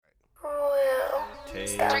Oh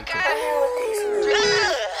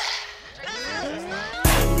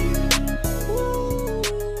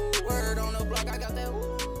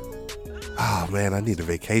man, I need a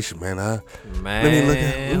vacation, man. Man,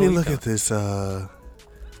 Let me look at this Al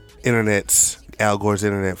Gore's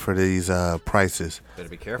internet for these prices. Better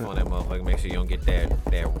be careful on that motherfucker. Make sure you don't get that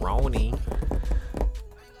Roni.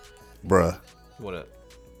 Bruh. What up?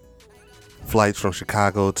 Flights from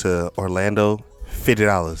Chicago to Orlando,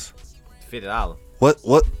 $50. $50.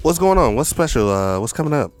 What's going on? What's special? What's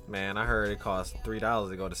coming up? Man, I heard it costs $3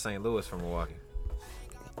 to go to St. Louis from Milwaukee.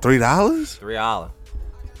 $3? $3.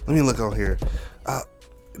 Let me look on here.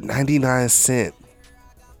 99 cents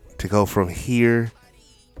to go from here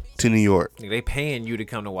to New York. They paying you to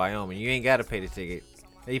come to Wyoming. You ain't got to pay the ticket.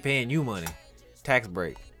 They paying you money. Tax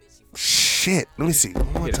break. Shit. Let me see. You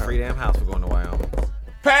get a free damn house for going to Wyoming.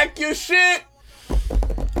 Pack your shit.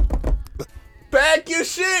 Pack your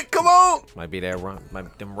shit. Come on. Might be them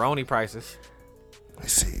Roni prices. Let me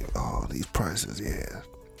see. Oh, these prices. Yeah.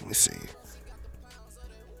 Let me see.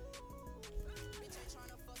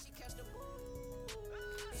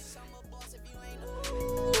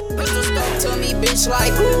 To me, bitch,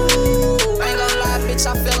 like, ooh, ain't gonna lie, bitch,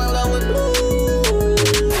 I fell in love with ooh.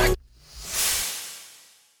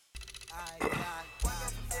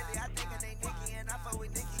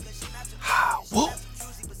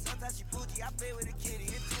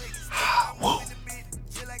 Whoa.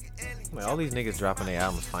 Man, all these niggas dropping their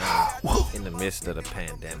albums finally in the midst of the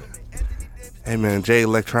pandemic. Hey man, Jay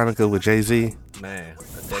Electronica with Jay-Z. Man,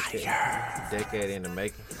 a decade in the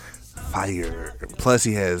making. Fire. Plus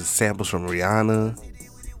he has samples from Rihanna,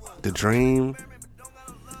 The Dream,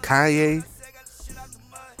 Kanye,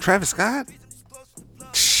 Travis Scott.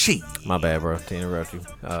 Shit. My bad, bro. To interrupt you.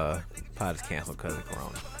 Pod is canceled because of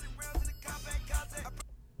Corona.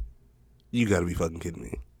 You gotta be fucking kidding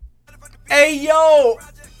me. Hey, yo!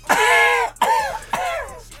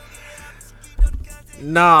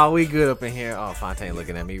 Nah, we good up in here. Oh, Fontaine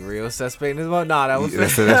looking at me real suspect. Nah, that was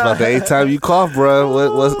That's about the 8th time you cough, bro.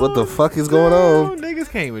 What the fuck is going on? Niggas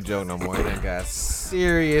can't even joke no more. That got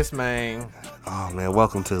serious, man. Oh man,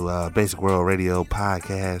 welcome to Basic World Radio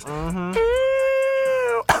Podcast.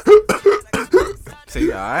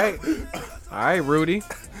 See, all right, Rudy.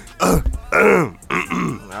 All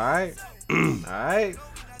right.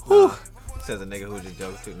 Says a nigga who just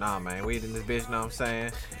jokes too. Nah, man, we in this bitch, know what I'm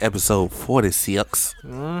saying? Episode 46.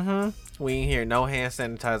 We ain't hear no hand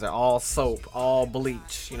sanitizer, all soap, all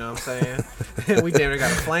bleach. You know what I'm saying? We damn near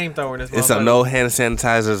got a flamethrower in this motherfucker. It's a no hand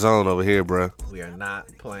sanitizer zone over here, bro. We are not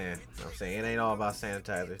playing. You know what I'm saying? It ain't all about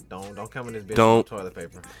sanitizers. Don't come in this bitch Don't. with no toilet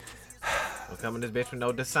paper. Don't come in this bitch with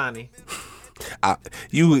no Dasani.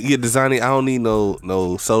 You get Dasani. I don't need no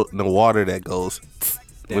water that goes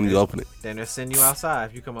when you open it. Then they'll send you outside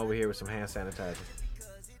if you come over here with some hand sanitizer.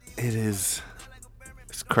 It's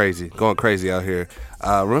crazy. Going crazy out here.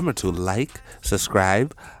 Remember to like,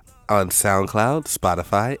 subscribe on SoundCloud,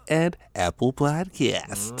 Spotify, and Apple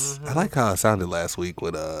Podcasts. I like how it sounded last week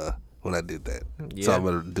when I did that. Yeah. So I'm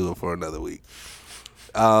going to do it for another week.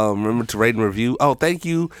 Remember to rate and review. Oh, thank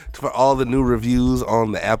you for all the new reviews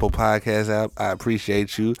on the Apple Podcast app. I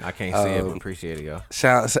appreciate you. I can't see it, but appreciate it, y'all.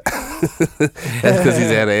 That's because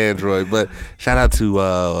he's at an Android. But shout out to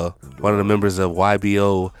one of the members of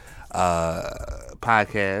YBO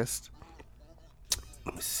Podcast.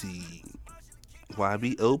 Let me see.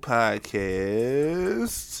 YBO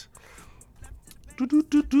Podcast.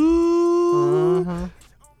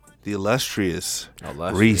 The illustrious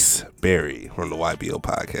Reese Berry from the YBO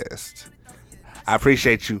Podcast. I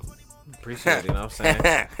appreciate you. Appreciate it, you know what I'm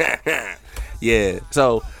saying? Yeah.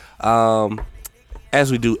 So,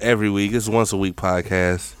 as we do every week, it's once a week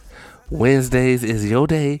podcast. Wednesdays is your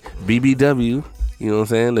day, BBW. You know what I'm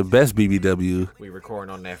saying? The best BBW. We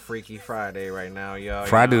recording on that Freaky Friday right now, y'all.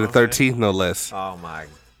 Friday you know the 13th, no less. Oh my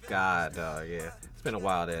God, dog. Yeah, it's been a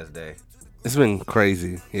wild ass day. It's been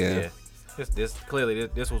crazy. Yeah. This clearly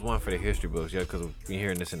this was one for the history books, yeah, because we're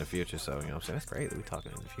hearing this in the future. So you know what I'm saying? That's crazy. We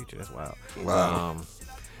talking in the future. That's wild. Wow.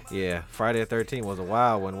 Yeah, Friday the 13th was a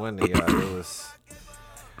wild one, wasn't it? It was.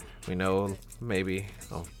 We know maybe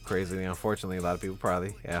crazily, unfortunately, a lot of people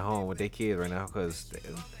probably at home with their kids right now because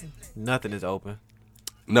nothing is open.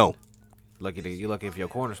 No. You lucky if your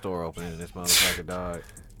corner store open in this motherfucker, dog.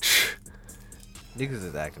 Niggas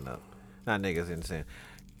is acting up. Not niggas, insane.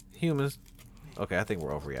 Humans. Okay, I think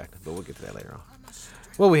we're overreacting, but we'll get to that later on.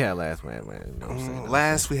 What we had last, man. You know what I'm saying?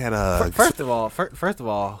 Last we had First of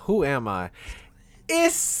all, who am I?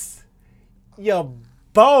 It's your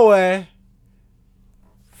boy.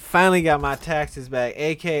 Finally got my taxes back,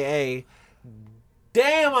 aka,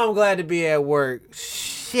 damn, I'm glad to be at work.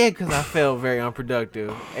 shit because I felt very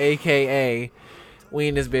unproductive. AKA, we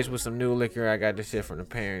in this bitch with some new liquor. I got this shit from the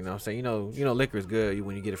parent. You know what I'm saying? You know, liquor is good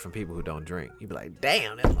when you get it from people who don't drink. You be like,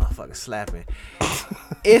 damn, that motherfucker slapping.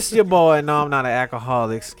 It's your boy. No, I'm not an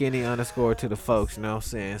alcoholic. Skinny _ to the folks. You know what I'm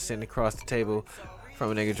saying? Sitting across the table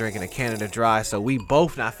from a nigga drinking a Canada Dry. So we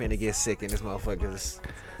both not finna get sick in this motherfucker.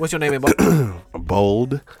 What's your name, boy?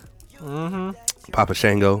 Bold. Papa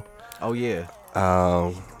Shango. Oh yeah.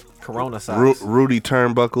 Corona size. Rudy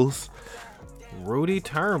Turnbuckles. Rudy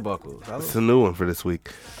Turnbuckles. It's a new one for this week.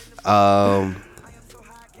 Add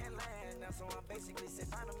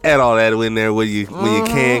all that in there when you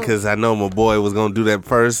can, because I know my boy was gonna do that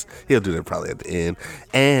first. He'll do that probably at the end.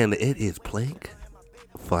 And it is Blake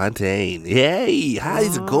Fontaine. Hey,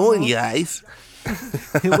 how's it going, guys?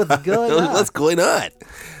 What's going on? What's going on?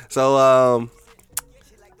 So,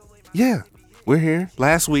 yeah, we're here.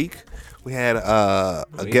 Last week we had a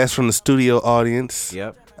guest from the studio audience.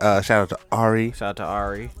 Yep. Shout out to Ari. Shout out to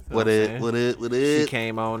Ari. What it? She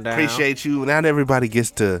came on down. Appreciate you. Not everybody gets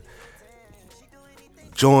to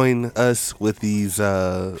join us with these.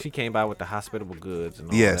 She came by with the hospitable goods and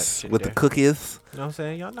all that Yes, shit with there. the cookies. You know what I'm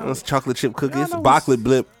saying? Y'all know. Those chocolate chip cookies, know chocolate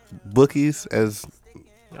blip bookies, as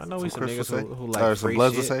Y'all know we some Chris niggas would say. who Or like some free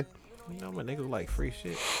Bloods shit. would say. You know, my niggas who like free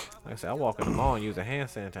shit. Like I said, I walk in the mall and use a hand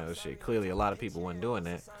sanitizer shit. Clearly, a lot of people wasn't doing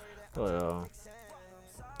that. But,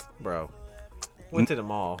 bro, went to the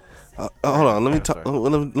mall. Hold on, let me talk. Sorry.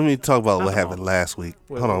 Let me talk about what Not happened last week.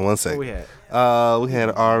 What- Hold on one what second. we had? We had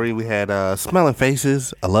Ari. We had Smelling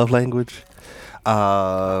Faces, a love language.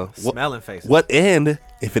 Smelling faces. What and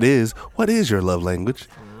if it is, what is your love language?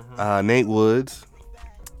 Nate Woods,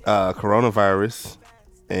 coronavirus,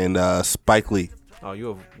 and Spike Lee. Oh,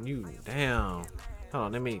 you damn. Hold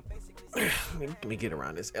on, let me get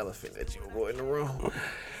around this elephant that you avoid in the room.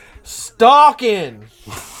 Stalking.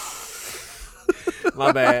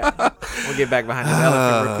 My bad. We'll get back behind this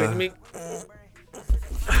elephant real quick. Let me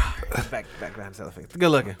back behind this elephant. Good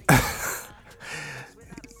looking.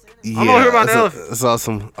 Yeah, gonna hear about the elephant. It's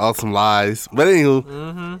awesome lies. But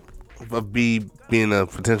anywho, of being a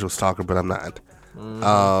potential stalker, but I'm not. We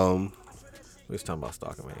was talking about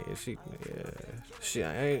stalking, man. She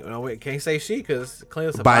I ain't, no, wait, can't say she because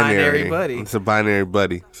Clint's a binary buddy. It's a binary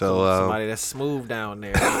buddy. So Somebody that's smooth down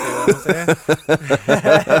there. You know what I'm saying?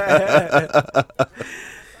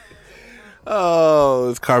 oh,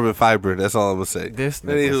 it's carbon fiber. That's all I'm gonna say. This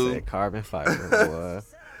nigga said carbon fiber, boy.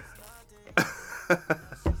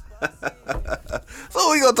 So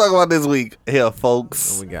what we gonna talk about this week here,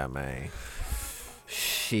 folks? What we got, man?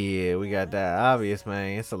 Shit, we got that obvious,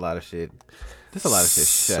 man. It's a lot of shit. There's a lot of shit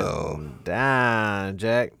shutting down,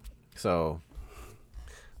 Jack. So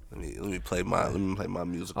let me play my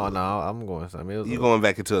music. oh no, I'm going something. You going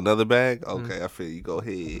back into another bag? Okay, I feel you. Go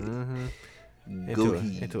ahead.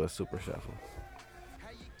 Into a super shuffle.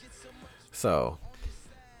 So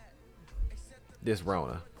this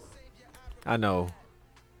Rona, I know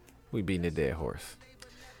we beating a dead horse.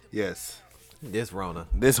 Yes. This Rona,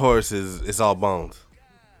 This horse it's all bones.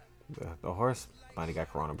 the horse might have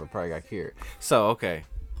got corona, but probably got cured. So okay,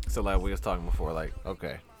 so like we was talking before, like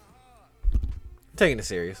okay, taking it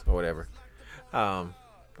serious or whatever. I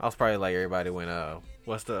was probably like everybody when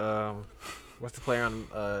what's the player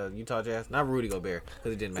on Utah Jazz? Not Rudy Gobert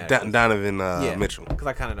because it didn't matter. Donovan Mitchell. Because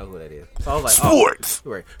I kind of know who that is. So I was like, Sports.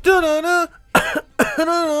 oh, right. Da-da-da.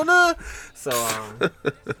 So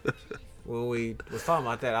when we was talking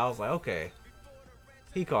about that, I was like, okay,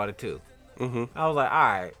 he caught it too. I was like, all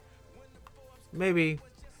right, maybe,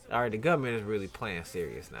 all right, the government is really playing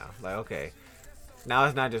serious now. Like, okay, now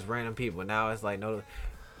it's not just random people. Now it's like, no,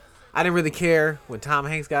 I didn't really care when Tom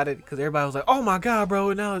Hanks got it because everybody was like, oh my God,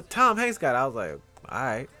 bro, now Tom Hanks got it. I was like, all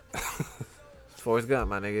right. Forrest Gump,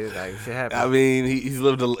 my nigga, like shit happened. I mean, he's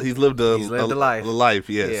lived a life. A life,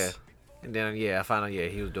 yes. Yeah. And then I found out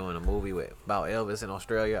he was doing a movie about Elvis in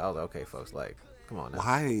Australia. I was like, okay, folks, like, come on now.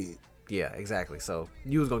 Why? Yeah, exactly. So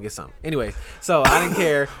you was gonna get something. Anyways, so I didn't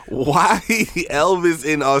care. Why Elvis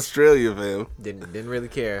in Australia, fam? Didn't really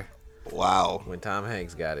care Wow. when Tom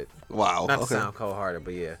Hanks got it. Wow. Not to Okay. sound cold hearted,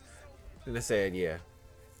 but yeah. And they said,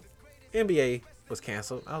 NBA was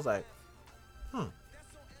canceled. I was like,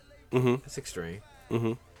 that's extreme.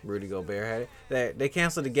 Rudy Gobert had it. They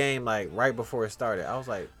canceled the game like right before it started. I was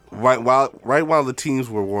like, Right while the teams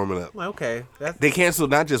were warming up. I'm like, okay, They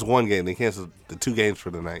canceled not just one game, they canceled the 2 games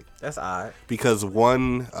for the night. that's odd. Because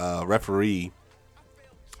one referee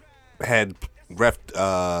had refed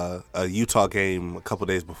a Utah game a couple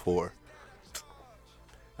days before.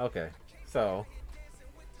 Okay, so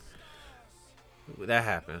that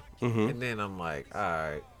happened, and then I'm like, all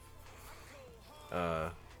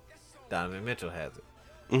right, Donovan Mitchell has it.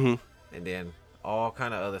 Mm-hmm. And then all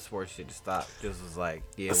kind of other sports shit just stopped. Just was like,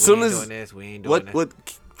 yeah, As we soon ain't as- doing this. We ain't doing that. What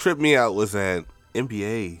tripped me out was that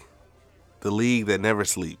NBA, the league that never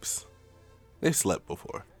sleeps. They slept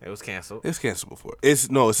before. It was canceled. It's canceled before. It's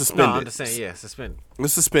suspended. No, I'm just saying, yeah, suspended.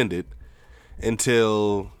 It's suspended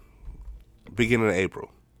until beginning of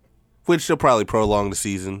April, which they'll probably prolong the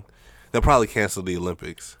season. They'll probably cancel the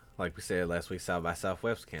Olympics. Like we said last week, South by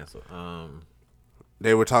Southwest canceled.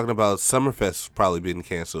 They were talking about Summerfest probably being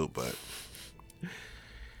canceled, but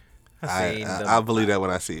I believe that when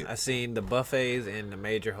I see it. I seen the buffets in the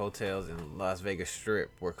major hotels in Las Vegas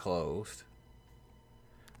Strip were closed.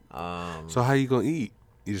 So how you gonna eat?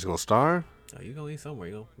 You just gonna starve? Oh, you gonna eat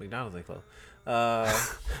somewhere? McDonald's ain't closed.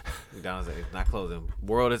 McDonald's is not closing.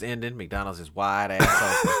 World is ending. McDonald's is wide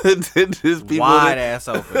ass open. Just people Wide ass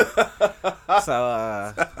open.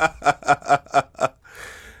 So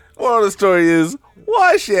moral of the story is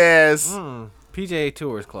wash your ass. PGA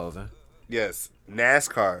Tour is closing. Yes,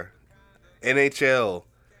 NASCAR, NHL,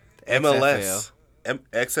 MLS,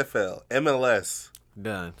 XFL, MLS.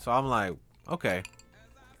 Done. So I'm like, okay.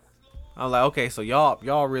 So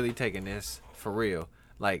y'all really taking this for real,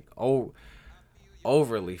 like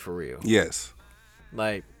overly for real. Yes,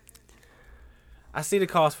 Like, I see the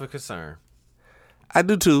cause for concern, I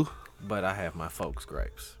do too. but I have my folks'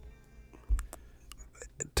 gripes.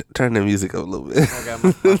 Turn the music up a little bit. I got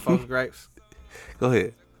my folks' gripes. Go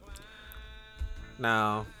ahead.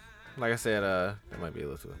 Now, like I said, that might be a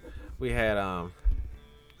little too. We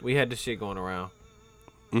had this shit going around,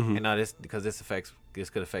 and now this could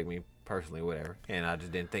affect me personally, whatever. And I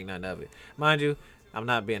just didn't think nothing of it. Mind you, I'm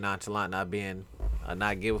not being nonchalant, not being a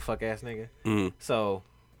not give a fuck ass nigga. So,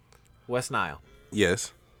 West Nile.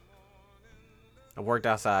 Yes. I worked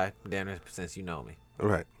outside damn near since you know me. All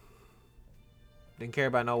right. Didn't care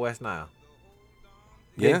about no West Nile.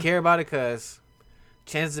 Yeah. Didn't care about it because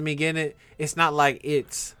chances of me getting it, it's not like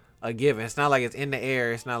it's a given. It's not like it's in the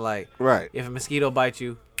air. It's not like Right. if a mosquito bites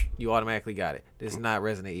you, you automatically got it. This is not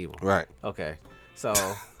Resident Evil. Right. Okay. So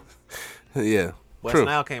Yeah. West True.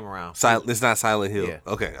 Nile came around. It's not Silent Hill. Yeah.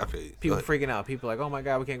 Okay. People freaking out. People like, oh my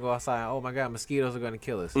God, we can't go outside. Oh my God, mosquitoes are going to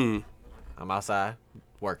kill us. I'm outside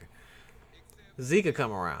working. Zika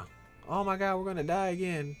come around. Oh my God, we're going to die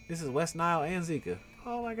again. This is West Nile and Zika.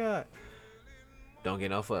 Oh my God. Don't get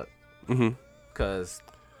no fuck. Because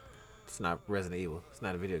it's not Resident Evil. It's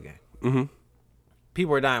not a video game.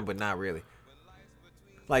 People are dying, but not really.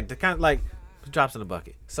 Like the kind of like drops in the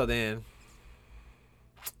bucket. So then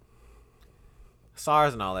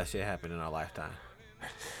SARS and all that shit happened in our lifetime.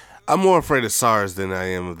 I'm more afraid of SARS than I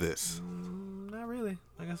am of this. Not really.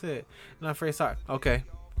 Like I said, not afraid of SARS. Okay.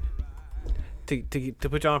 To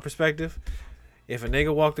put y'all in perspective, if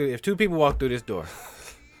two people walk through this door,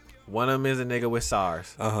 one of them is a nigga with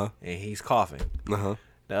SARS, and he's coughing. The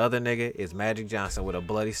other nigga is Magic Johnson with a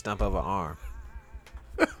bloody stump of an arm.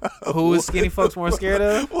 Who is skinny folks more scared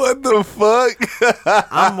of? What the fuck?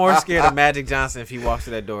 I'm more scared of Magic Johnson if he walks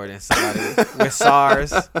through that door than somebody with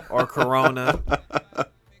SARS or Corona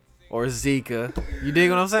or Zika. You dig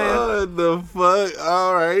what I'm saying? What the fuck?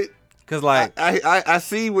 All right. Cause like I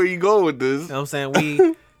see where you go with this. you know what I'm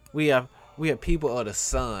saying, we have people of the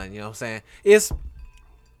sun. You know what I'm saying? It's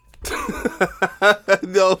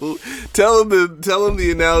No, tell him the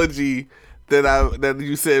analogy that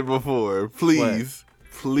you said before, please.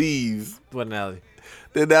 Please. what analogy?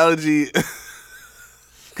 The analogy.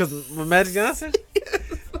 Cause with Magic Johnson.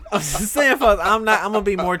 I'm just saying, folks. I'm gonna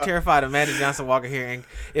be more terrified of Magic Johnson walking here. And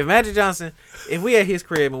if we at his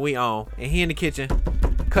crib and we on, and he in the kitchen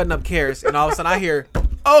cutting up carrots, and all of a sudden I hear,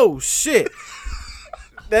 oh shit,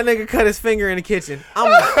 that nigga cut his finger in the kitchen.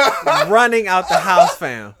 I'm running out the house,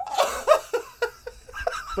 fam.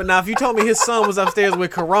 But now, if you told me his son was upstairs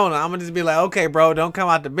with Corona, I'm gonna just be like, okay, bro, don't come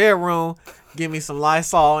out the bedroom. Give me some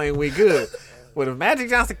Lysol and we good. But if Magic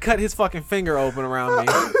Johnson cut his fucking finger open around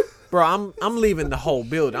me, bro, I'm leaving the whole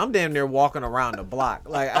building. I'm damn near walking around the block.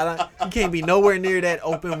 Like you can't be nowhere near that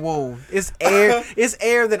open wound. It's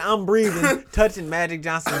air that I'm breathing, touching Magic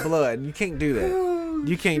Johnson's blood. You can't do that.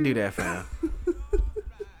 You can't do that, fam.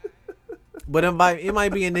 But it might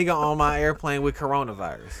be a nigga on my airplane with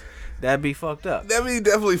coronavirus. That'd be fucked up. That'd be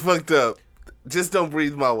definitely fucked up. Just don't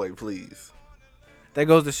breathe my way, please. That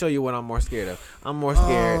goes to show you what I'm more scared of. I'm more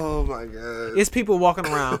scared. Oh my God. It's people walking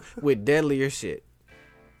around with deadlier shit.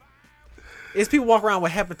 It's people walking around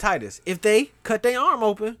with hepatitis. If they cut their arm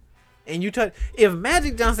open and you touch, if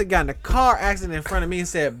Magic Johnson got in a car accident in front of me and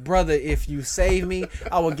said, brother, if you save me,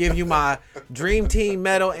 I will give you my Dream Team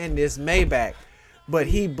medal and this Maybach. But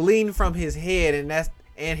he bleeding from his head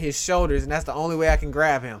and his shoulders, and that's the only way I can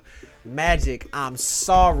grab him. Magic, I'm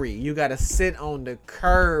sorry. You gotta sit on the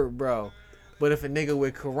curb, bro. But if a nigga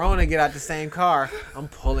with Corona get out the same car, I'm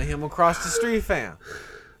pulling him across the street, fam.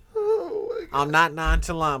 I'm not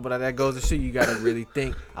nonchalant, but that goes to show you gotta really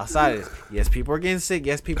think outside of this. Yes, people are getting sick.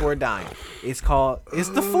 Yes, people are dying. It's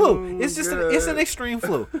the flu. It's just it's an extreme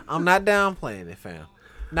flu. I'm not downplaying it, fam.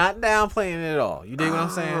 Not downplaying it at all. You dig what I'm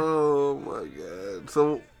saying? Oh my god.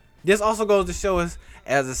 So this also goes to show us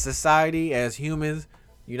as a society, as humans,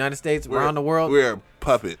 United States, around the world, we're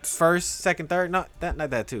puppets. First, second, third, not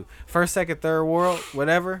that too. First, second, third world,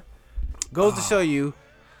 whatever. Goes to show you,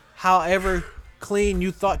 however clean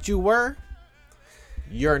you thought you were,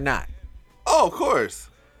 you're not. Oh, of course.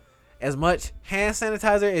 As much hand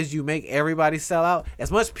sanitizer as you make everybody sell out,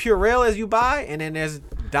 as much Purell as you buy, and then there's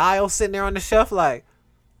Dial sitting there on the shelf like,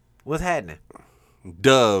 what's happening?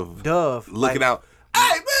 Dove. like, Looking out.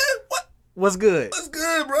 Hey, man, what's good? What's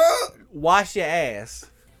good, bro? Wash your ass.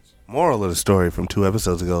 Moral of the story from 2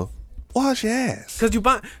 episodes ago. Wash your ass. Because you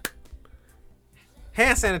buy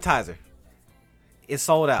hand sanitizer. It's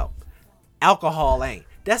sold out. Alcohol ain't.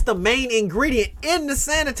 That's the main ingredient in the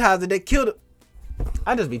sanitizer that killed it.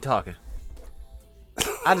 I just be talking.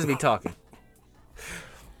 Because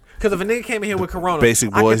if a nigga came in here with Corona,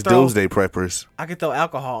 Basic boys, doomsday preppers. I could throw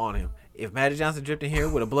alcohol on him. If Magic Johnson dripped in here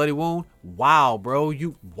with a bloody wound, wow, bro,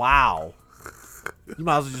 wow. You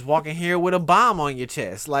might as well just walk in here with a bomb on your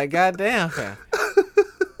chest. Like, goddamn, fam. You know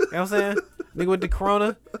what I'm saying? Nigga with the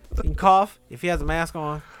Corona, he can cough. If he has a mask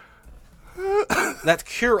on, that's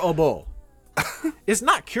curable. It's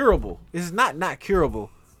not curable. It's not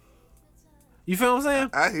curable. You feel what I'm saying?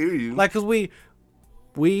 I hear you. Like, because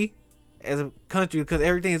we as a country, because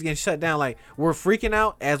everything is getting shut down, like, we're freaking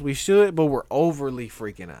out as we should, but we're overly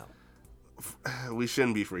freaking out. We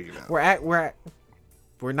shouldn't be freaking out.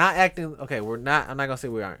 We're not acting, okay, I'm not going to say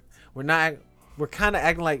we aren't. We're kind of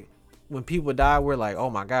acting like when people die, we're like,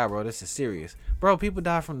 oh my God, bro, this is serious. Bro, people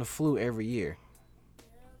die from the flu every year.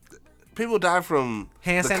 People die from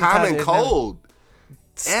hand the sanitizer common cold.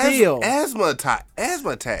 Still. Asthma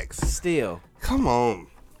attacks. Still. Come on.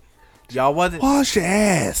 Y'all wasn't. Wash your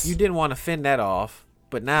ass. You didn't want to fend that off,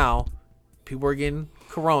 but now people are getting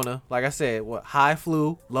Corona. Like I said, high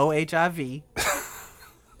flu, low HIV.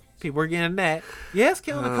 People are getting that. Yeah, it's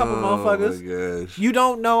killing a couple motherfuckers. Oh my gosh. You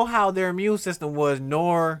don't know how their immune system was,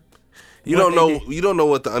 nor you don't know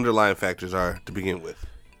what the underlying factors are to begin with.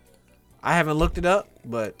 I haven't looked it up,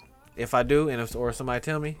 but if I do, or somebody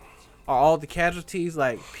tell me, are all the casualties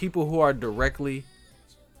like people who are directly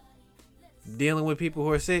dealing with people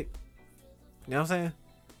who are sick? You know what I'm saying?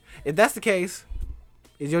 If that's the case,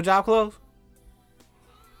 is your job closed?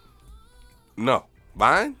 No.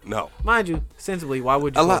 Mine? No. Mind you, sensibly, why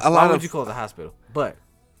would you close a hospital? But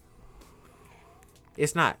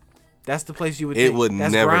it's not. That's the place you would think. It would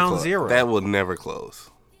that's never ground close. zero. That would never close.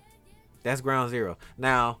 That's ground zero.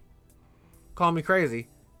 Now, call me crazy.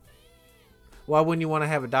 Why wouldn't you want to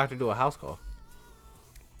have a doctor do a house call?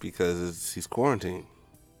 Because he's quarantined.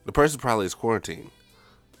 The person probably is quarantined.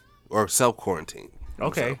 Or self-quarantined.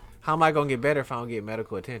 Okay. himself. How am I going to get better if I don't get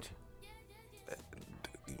medical attention?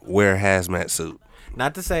 Wear a hazmat suit.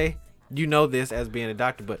 Not to say you know this as being a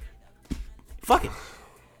doctor, but fuck it.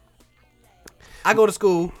 I go to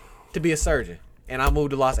school to be a surgeon, and I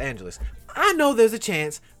moved to Los Angeles. I know there's a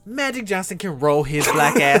chance Magic Johnson can roll his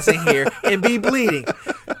black ass in here and be bleeding.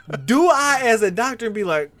 Do I, as a doctor, be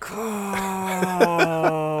like,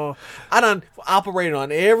 oh, I done operated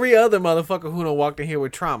on every other motherfucker who done walked in here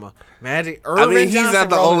with trauma. He's not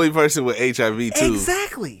the only person with HIV too.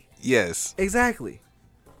 Exactly. Yes. Exactly.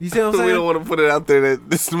 You see what I'm saying? We don't want to put it out there that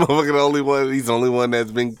this motherfucker the only one. He's the only one that's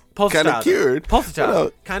been kind of cured. Poster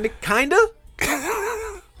child. Kinda.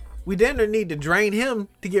 We damn near need to drain him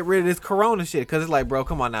to get rid of this Corona shit. Because it's like, bro,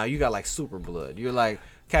 come on now. You got like super blood. You're like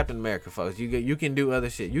Captain America, folks. You can do other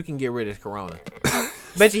shit. You can get rid of this Corona.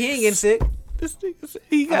 Bet you he ain't getting sick. This nigga said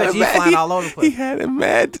he got flying all over the place. He had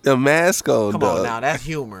a mask on. Come on now. That's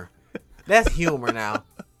humor. That's humor now.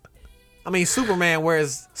 I mean, Superman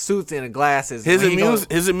wears suits and glasses. His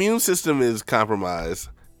immune system is compromised,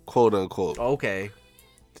 quote unquote. Okay,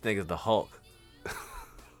 this nigga's the Hulk.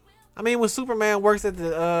 I mean, when Superman works at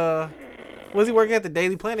the was he working at the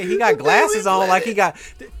Daily Planet? He got glasses on, like he got.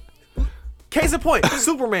 Case in point,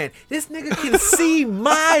 Superman. This nigga can see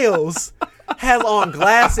miles. Has on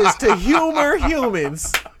glasses to humor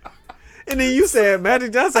humans. And then you said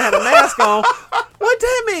Magic Johnson had a mask on. What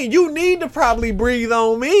that mean? You need to probably breathe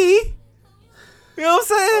on me. You know what I'm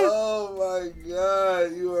saying? Oh my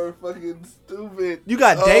God, you are fucking stupid. You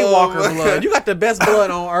got Daywalker blood. You got the best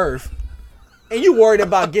blood on earth. And you worried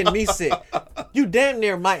about getting me sick. You damn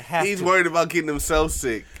near might have He's to. worried about getting himself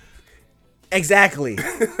sick. Exactly.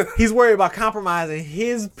 He's worried about compromising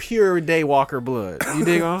his pure daywalker blood. You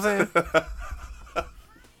dig what I'm saying?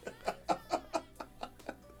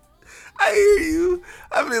 I hear you.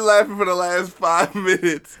 I've been laughing for the last 5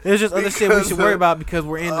 minutes. There's just other shit we should worry about because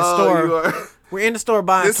we're in the store. We're in the store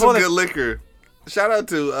buying This is toilet. good liquor. Shout out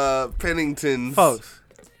to Pennington's Folks,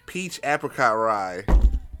 Peach Apricot Rye.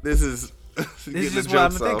 This is this is just what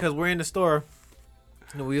I'm thinking because we're in the store.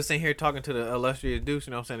 You know, we were sitting here talking to the illustrious Deuce,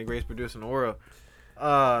 you know what I'm saying, the greatest producer in the world.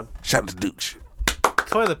 Shout out to Dooch.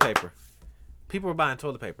 Toilet paper. People are buying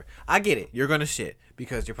toilet paper. I get it. You're going to shit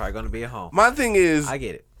because you're probably going to be at home. My thing is, I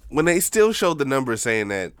get it. when they still showed the numbers saying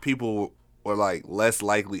that people were like less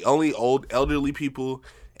likely, only elderly people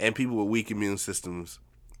and people with weak immune systems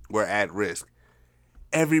were at risk.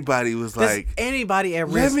 Everybody was like, anybody at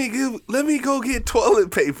risk. let me go get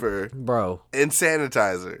toilet paper, Bro, and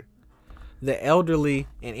sanitizer. the elderly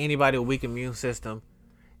and anybody with weak immune system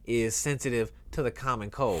is sensitive to the common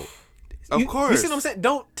cold. Of course. You see what I'm saying?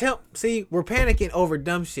 Don't tell. See, we're panicking over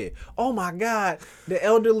dumb shit. Oh my God, the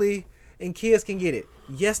elderly and kids can get it.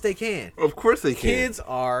 Yes, they can. Of course they can. Kids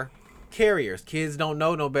are carriers. Kids don't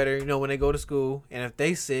know no better, you know, when they go to school. And if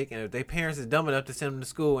they sick and if their parents is dumb enough to send them to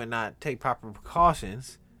school and not take proper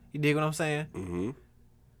precautions, you dig what I'm saying? Mm-hmm.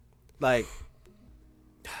 Like,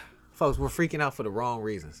 folks, we're freaking out for the wrong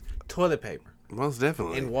reasons. Toilet paper Most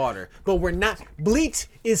definitely. and water. But we're not. Bleach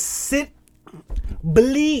is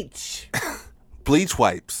bleach. Bleach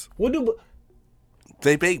wipes. What do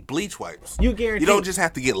They make bleach wipes. you guarantee? You don't just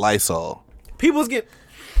have to get Lysol. People's get.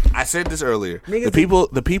 I said this earlier. Niggas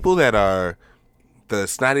The people that are the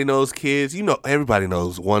snotty nosed kids, you know, everybody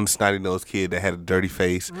knows one snotty nosed kid that had a dirty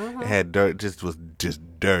face, that had dirt, was just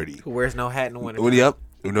dirty. Who wears no hat in the winter? Yep,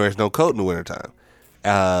 there's no coat in the wintertime.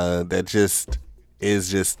 That just is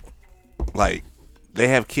just like they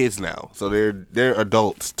have kids now, so they're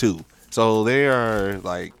adults too. So they are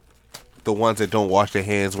like the ones that don't wash their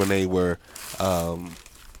hands when they were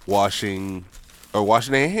washing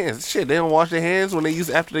their hands. Shit, they don't wash their hands when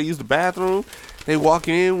after they use the bathroom. They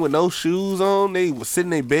walking in with no shoes on. They was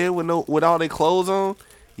sitting in their bed with all their clothes on.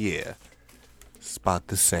 Yeah, it's about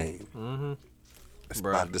the same. Mm-hmm. It's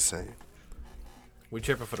about the same. We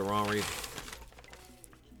tripping for the wrong reason.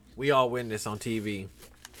 We all witnessed on TV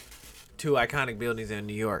 2 iconic buildings in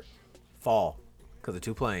New York fall because of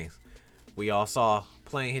 2 planes. We all saw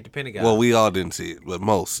plane hit the Pentagon. Well, we all didn't see it, but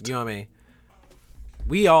most. You know what I mean?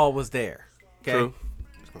 We all was there. Okay. True.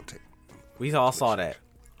 It's gonna take. We all saw that.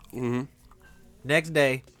 Mm-hmm. Next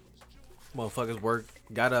day, motherfuckers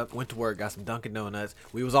got up, went to work, got some Dunkin' Donuts.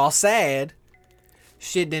 We was all sad.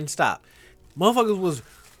 Shit didn't stop. Motherfuckers was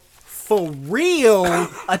for real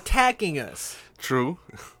attacking us. True.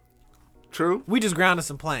 True. We just grounded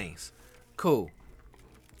some planes. Cool.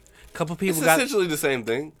 Couple people It's got essentially the same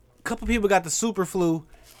thing. couple people got the super flu.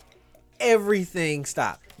 Everything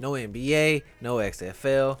stopped. No NBA, no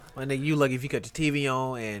XFL. And then you lucky if you cut your TV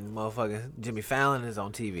on and motherfucking Jimmy Fallon is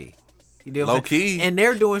on TV. You deal Low key. And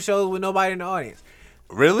they're doing shows with nobody in the audience.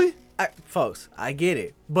 Really? Folks, I get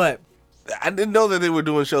it. But I didn't know that they were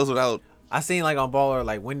doing shows without. I seen like on Baller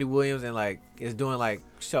like Wendy Williams and like is doing like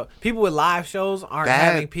show. People with live shows aren't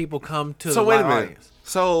That- having people come to So the wait a live minute. audience.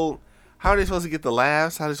 So how are they supposed to get the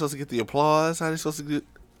laughs? How are they supposed to get the applause? How are they supposed to get?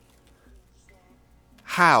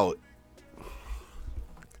 How?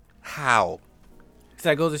 So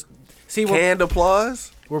that goes to see Canned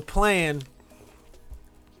applause? we're playing.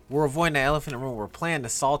 We're avoiding the elephant in the room. We're playing the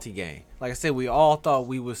salty game. Like I said, we all thought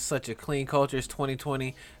we was such a clean culture. It's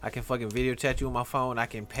 2020. I can fucking video chat you with my phone. I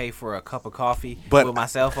can pay for a cup of coffee But- with my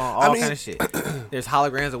cell phone. All kind of shit. There's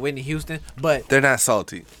holograms of Whitney Houston, but They're not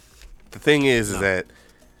salty. The thing is that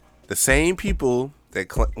the same people that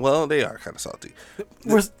they are kind of salty.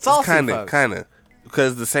 we're salty. Kind folks. of,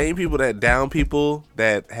 because the same people that down people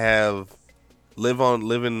that have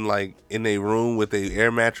living like in a room with a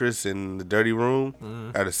air mattress in the dirty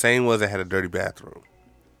room are the same ones that had a dirty bathroom.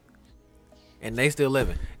 And they still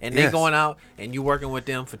living. And they Yes. going out and you working with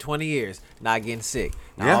them for 20 years, not getting sick.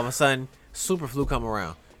 Now Yeah. all of a sudden, super flu come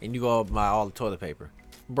around and you go buy all the toilet paper.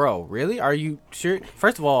 Bro, really? Are you sure?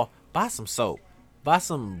 First of all, buy some soap. Buy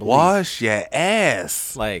some bleach. Wash your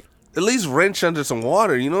ass. Like, At least wrench under some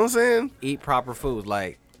water. You know what I'm saying? eat proper food.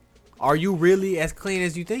 Like, are you really as clean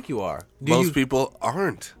as you think you are? Most people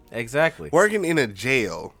aren't. Exactly. Working in a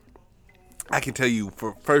jail, I can tell you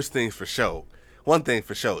for first things for sure. One thing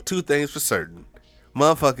for sure. 2 things for certain.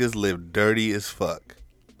 Motherfuckers live dirty as fuck.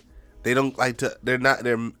 They don't like to. They're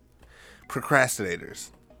procrastinators.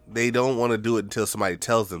 They don't want to do it until somebody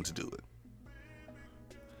tells them to do it.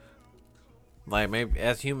 Like, maybe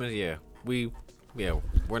as humans, we're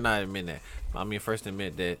not admitting that. I mean, first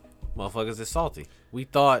admit that Motherfuckers is salty. We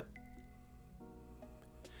thought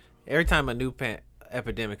every time a new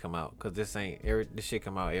epidemic come out, because this shit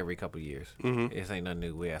come out every couple of years. This ain't nothing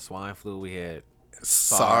new. We had swine flu. We had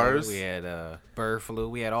SARS. We had bird flu.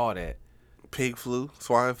 We had all that. Pig flu,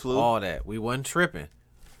 swine flu. All that. We wasn't tripping.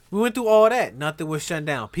 We went through all that. Nothing was shut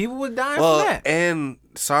down. People was dying from that. And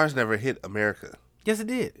SARS never hit America. Yes, it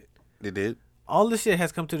did. It did. All this shit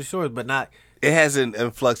has come to the shores, but not. It hasn't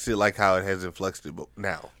influxed it like how it has influxed it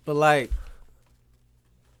now. But like,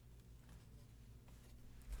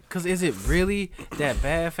 cause is it really that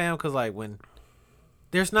bad, fam? Cause like when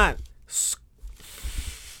there's not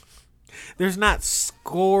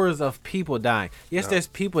scores of people dying. Yes, there's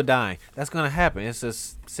people dying. That's gonna happen. It's a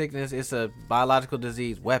sickness. It's a biological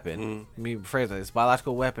disease weapon. Let me phrase that. It's a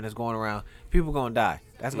biological weapon that's going around. People gonna die.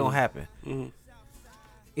 That's gonna happen.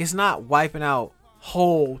 It's not wiping out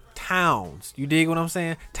whole towns. You dig what I'm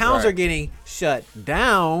saying? Towns are getting shut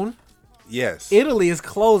down. Yes. Italy is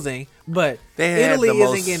closing, but Italy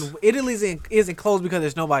isn't closed because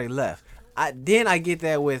there's nobody left. I get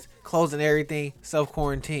that with closing everything, self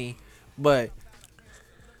quarantine, but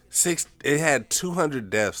it had 200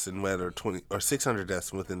 deaths in 600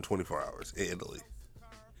 deaths within 24 hours in Italy.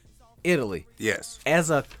 Italy, yes, as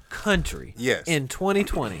a country, yes, in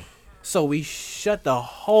 2020, so we shut the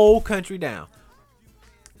whole country down.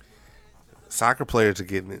 Soccer players are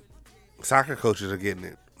getting it. Soccer coaches are getting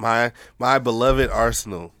it. My beloved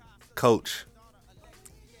Arsenal coach,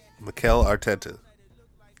 Mikel Arteta.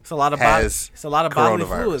 It's a lot of bodily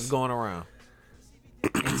fluids going around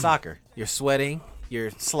in soccer. You're sweating. You're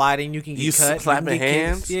sliding. You can get cut. Slapping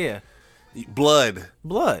hands. Kicks. Yeah. Blood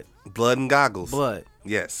and goggles. Blood.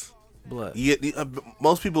 Yes. Blood.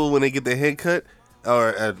 Most people, when they get their head cut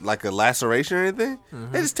or like a laceration or anything,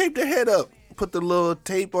 they just tape their head up, put the little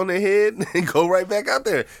tape on their head, and go right back out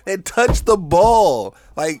there and touch the ball,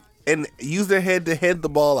 and use their head to head the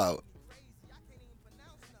ball out.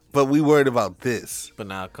 But we worried about this. But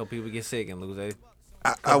now a couple people get sick and lose their.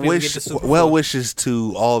 I wish wishes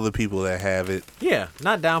to all the people that have it. Yeah,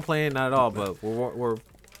 not downplaying, not at all, but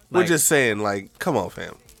we're just saying, like, come on,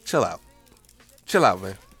 fam, chill out,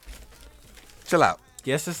 man, chill out.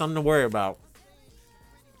 Yes, it's something to worry about,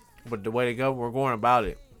 but the way we're going about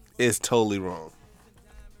it is totally wrong.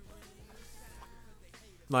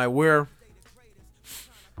 Like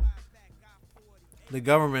the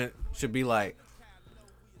government should be like,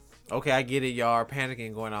 okay, I get it, y'all are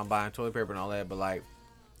panicking, going out buying toilet paper and all that, but like,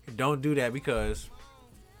 don't do that because,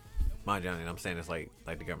 mind you, I'm saying it's like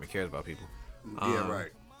the government cares about people. Yeah,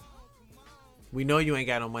 right. We know you ain't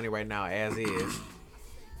got no money right now as is.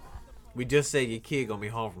 We just said your kid gonna be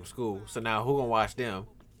home from school, so now who gonna watch them?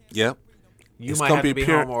 Yep. You might have to be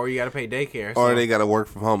home, or you gotta pay daycare. Or they gotta work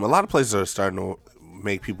from home. A lot of places are starting to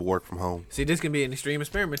make people work from home. See, this can be an extreme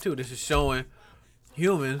experiment too. This is showing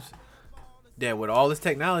humans that with all this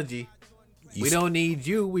technology, we don't need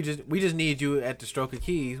you. We just need you at the stroke of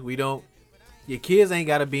keys. Your kids ain't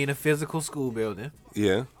gotta be in a physical school building.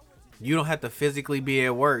 Yeah. You don't have to physically be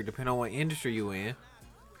at work, depending on what industry you in.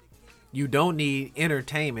 You don't need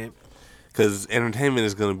entertainment. Because entertainment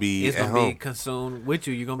is going to be it's at gonna home. Be consumed with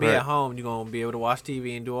you. You're going to be at home. You're going to be able to watch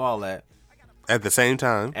TV and do all that. At the same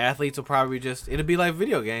time. Athletes will probably it'll be like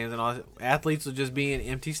video games and all. Athletes will just be in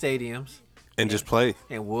empty stadiums. And just play.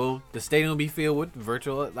 And the stadium will be filled with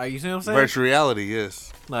virtual, like, you see what I'm saying? Virtual reality,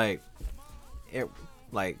 yes. We're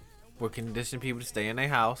conditioning people to stay in their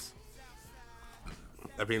house.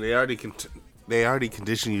 I mean, they already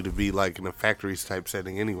condition you to be like in a factories type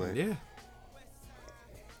setting anyway. Yeah.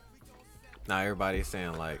 Now everybody's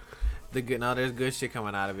saying like there's good shit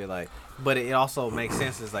coming out of it, like, but it also makes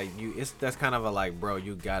sense. It's like that's kind of a like, bro,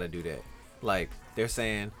 you gotta do that. Like they're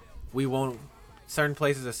saying certain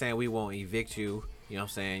places are saying we won't evict you. You know what I'm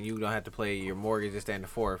saying? You don't have to pay your mortgage this, that, and the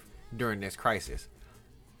fourth during this crisis.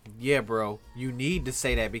 Yeah, bro, you need to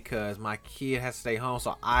say that because my kid has to stay home,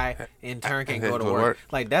 so I in turn can go to work.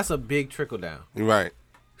 Like that's a big trickle down. Right.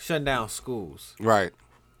 Shutting down schools. Right.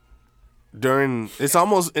 It's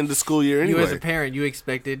almost in the school year anyway. You as a parent, you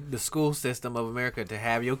expected the school system of America to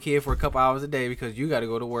have your kid for a couple hours a day because you got to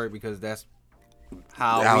go to work because that's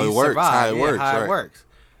how it works. How it works.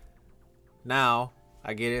 Now,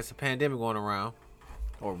 I get it's a pandemic going around,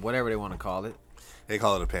 or whatever they want to call it. They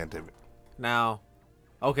call it a pandemic. Now,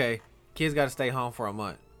 okay, kids got to stay home for a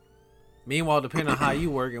month. Meanwhile, depending on how you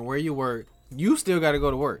work and where you work, you still got to go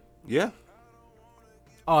to work. Yeah.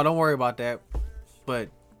 Oh, don't worry about that. But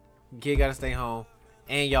kid got to stay home,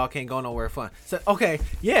 and y'all can't go nowhere fun. So, okay,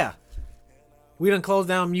 yeah. We done closed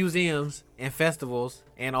down museums and festivals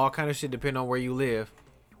and all kind of shit depending on where you live.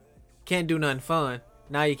 Can't do nothing fun.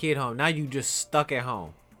 Now your kid home. Now you just stuck at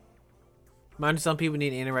home. Mind you, some people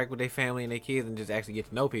need to interact with their family and their kids and just actually get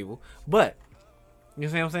to know people. But, you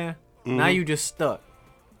see what I'm saying? Now you just stuck.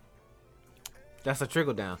 That's a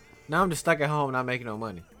trickle down. Now I'm just stuck at home not making no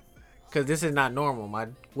money. Because this is not normal.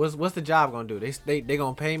 What's the job going to do? They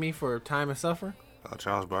going to pay me for time and suffering? Oh,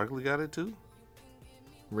 Charles Barkley got it too?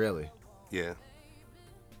 Really? Yeah.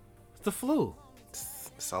 It's the flu.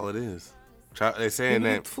 That's all it is. They're saying People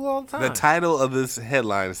get that the flu all the time. the title of this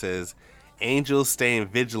headline says, Angels staying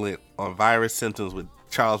vigilant on virus symptoms with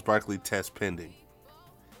Charles Barkley test pending.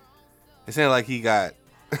 It sounded like he got...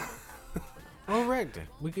 All right then.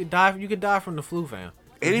 We could die. You could die from the flu, fam.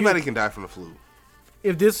 Anybody can die from the flu.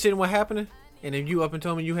 If this shit was happening, and if you up and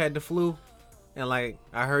told me you had the flu, and like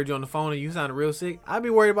I heard you on the phone and you sounded real sick, I'd be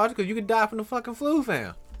worried about you because you could die from the fucking flu,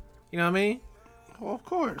 fam. You know what I mean? Well, of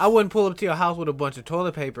course. I wouldn't pull up to your house with a bunch of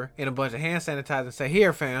toilet paper and a bunch of hand sanitizer and say,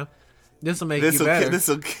 "Here, fam, this will make you better. This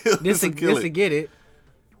will kill This will it. get it."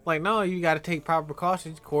 Like, no, you got to take proper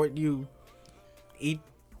precautions. Court, you eat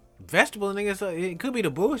vegetables, nigga. So it could be the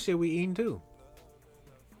bullshit we eating too.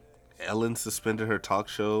 Ellen suspended her talk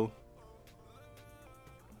show.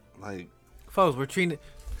 Like, Folks, we're treating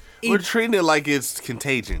it like it's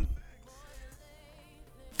contagion.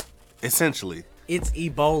 Essentially. It's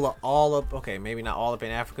Ebola all up. Okay, maybe not all up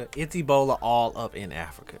in Africa. It's Ebola all up in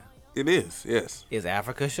Africa. It is, yes. Is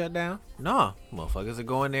Africa shut down? No. Motherfuckers are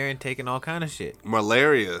going there and taking all kind of shit.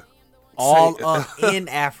 Malaria. All up in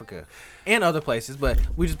Africa. And other places, but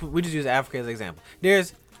we just use Africa as an example.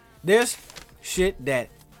 There's shit that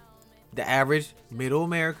the average middle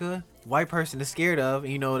America white person is scared of.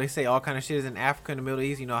 You know, they say all kind of shit is in Africa and the Middle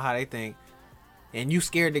East. You know how they think. And you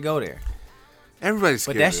scared to go there. Everybody's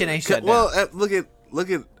scared. But that shit ain't shut down. Well, look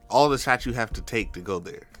at all the shots you have to take to go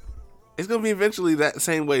there. It's gonna be eventually that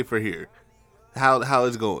same way for here. How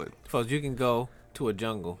it's going. Folks, you can go to a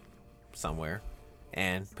jungle somewhere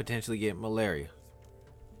and potentially get malaria.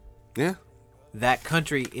 Yeah. That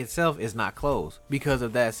country itself is not closed because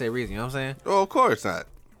of that same reason. You know what I'm saying? Oh, of course not.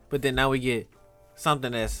 But then now we get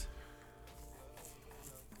something that's...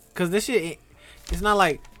 Because this shit, it's not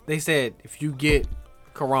like they said if you get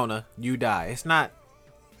corona, you die. It's not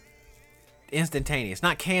instantaneous. It's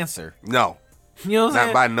not cancer. No. You know what I'm saying?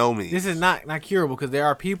 Not by no means. This is not curable because there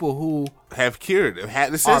are people who have cured.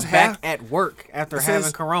 This are says back at work after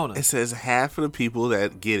having corona. It says half of the people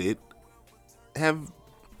that get it have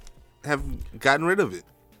gotten rid of it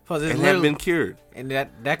and have been cured. And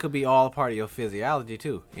that could be all a part of your physiology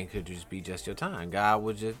too. It could just be just your time. God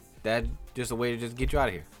would just a way to just get you out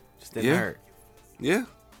of here. Just didn't hurt. Yeah,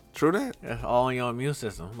 true that. That's all in your immune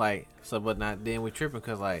system. Like, so, but not then we tripping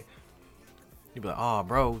because like you be like, oh,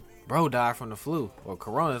 bro died from the flu or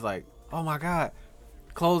corona. It's like, oh my God,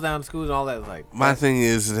 close down the schools and all that. It's like, my thing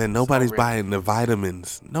is that nobody's buying the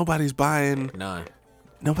vitamins. Nobody's buying none.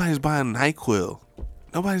 Nobody's buying NyQuil.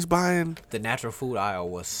 Nobody's buying. The natural food aisle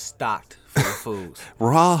was stocked full of foods.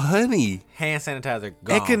 Raw honey. Hand sanitizer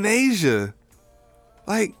gone. Echinacea.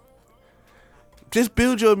 Like, just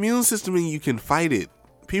build your immune system and you can fight it.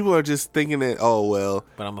 People are just thinking that, oh, well.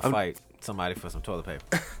 But I'm going to fight somebody for some toilet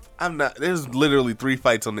paper. I'm not. There's literally 3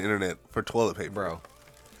 fights on the internet for toilet paper. Bro.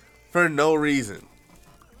 For no reason.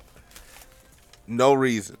 No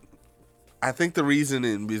reason. I think the reason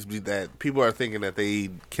is that people are thinking that they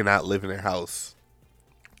cannot live in their house.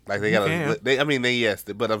 Like they gotta. Yes,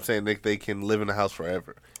 but I'm saying they can live in the house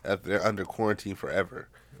forever. They're under quarantine forever.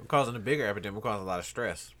 Causing a bigger epidemic, causing a lot of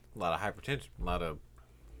stress, a lot of hypertension, a lot of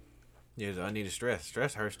unneeded stress.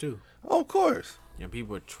 Stress hurts too. Oh, of course. And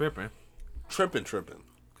people are tripping. Tripping.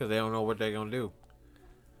 Because they don't know what they're gonna do.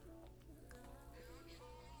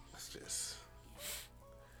 It's just.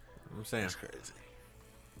 I'm saying. It's crazy.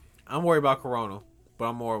 I'm worried about corona, but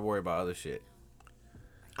I'm more worried about other shit.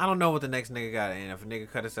 I don't know what the next nigga got, and if a nigga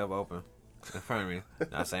cut himself open in front of me,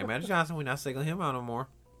 not saying Magic Johnson, we're not singling him out no more.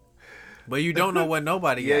 But you don't know what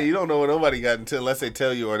nobody got. Yeah, you don't know what nobody got unless they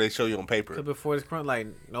tell you or they show you on paper. Cause before this corona, like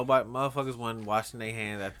nobody, motherfuckers wasn't washing their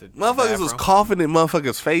hands after. Motherfuckers was coughing in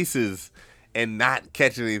motherfuckers' faces and not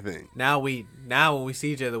catching anything. Now when we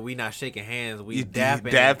see each other, we not shaking hands. We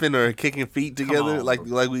dapping or kicking feet together on, like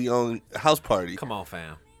we on house party. Come on,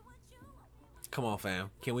 fam.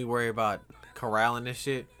 Can we worry about corralling this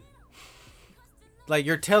shit? Like,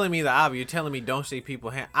 you're telling me the obvious. You're telling me don't shake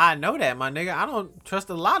people's hand. I know that, my nigga. I don't trust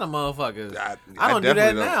a lot of motherfuckers. I don't do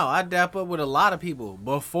that now. I dap up with a lot of people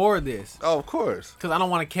before this. Oh, of course. Because I don't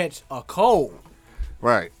want to catch a cold.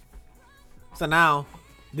 Right. So now,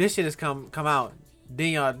 this shit has come out.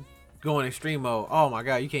 Then y'all going extreme mode. Oh, my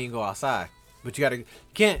God. You can't even go outside. But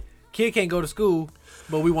kid can't go to school.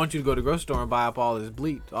 But we want you to go to the grocery store and buy up all this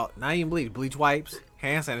bleach. Not even bleach wipes,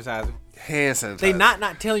 hand sanitizer, Hand sanitizer. They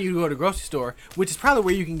not telling you to go to the grocery store, which is probably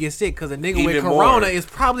where you can get sick because a nigga with Even corona more. is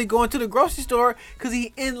probably going to the grocery store because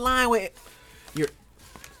he in line with your.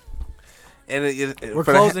 And We're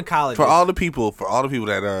for closing colleges. For all the people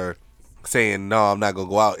that are saying no, I'm not gonna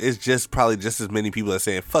go out. It's just probably just as many people that are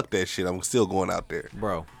saying fuck that shit. I'm still going out there.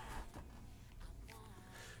 Bro.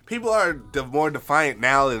 People are more defiant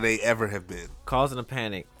now than they ever have been. Causing a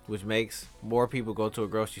panic, which makes more people go to a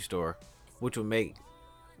grocery store, which will make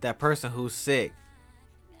that person who's sick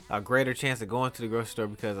a greater chance of going to the grocery store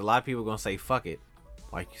because a lot of people are going to say fuck it,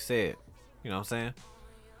 like you said. You know what I'm saying?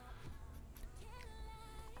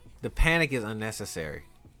 The panic is unnecessary.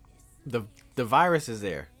 The virus is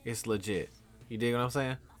there. It's legit. You dig what I'm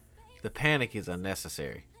saying? The panic is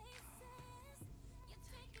unnecessary.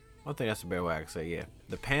 I think that's a better way I can say, yeah.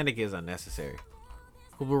 The panic is unnecessary.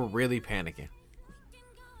 We're really panicking.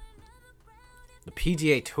 The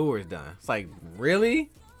PGA Tour is done. It's like,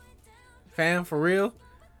 really? Fam, for real?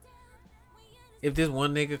 If this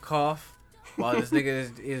one nigga cough while this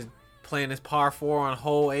nigga is playing this par 4 on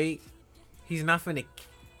hole 8, he's not finna...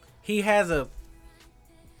 He has a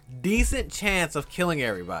decent chance of killing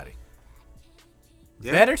everybody.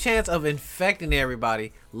 Yeah. Better chance of infecting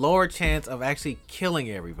everybody. Lower chance of actually killing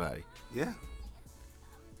everybody. Yeah.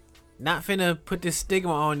 Not finna put this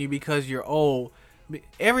stigma on you because you're old.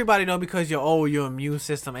 Everybody know because you're old, your immune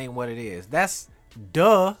system ain't what it is. That's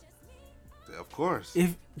duh. Of course.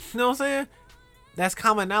 If you know what I'm saying? That's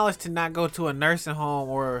common knowledge to not go to a nursing home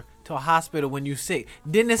or to a hospital when you sick.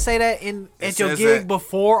 Didn't it say that at your says gig that.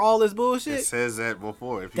 before all this bullshit? It says that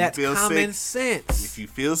before. If you That's feel common sick, sense. if you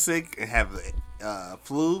feel sick and have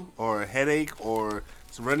flu or a headache or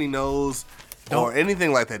some runny nose or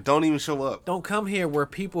anything like that, don't even show up. Don't come here where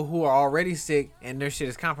people who are already sick and their shit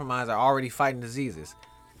is compromised are already fighting diseases.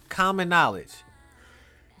 Common knowledge.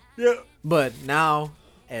 Yeah. But now,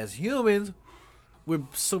 as humans, we're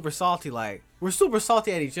super salty. Like, we're super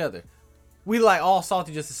salty at each other. We like all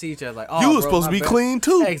salty just to see each other. Like, oh, You was bro, supposed to my be bad. clean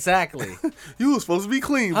too. Exactly. You was supposed to be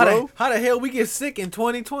clean, How bro. the hell we get sick in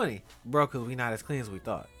 2020, bro? Because we not as clean as we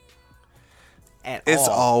thought. It's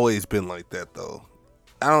always been like that, though.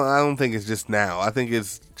 I don't think it's just now. I think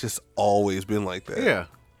it's just always been like that. Yeah.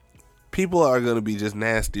 People are gonna be just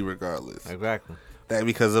nasty regardless. Exactly. That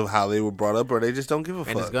because of how they were brought up, or they just don't give a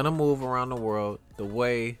fuck. And it's gonna move around the world the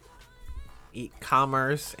way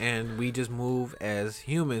commerce and we just move as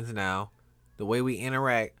humans now. The way we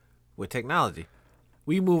interact with technology,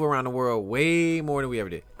 we move around the world way more than we ever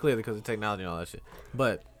did. Clearly, because of technology and all that shit.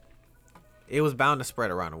 But it was bound to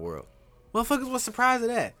spread around the world. Motherfuckers was surprised at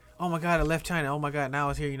that. Oh my god, it left China. Oh my god,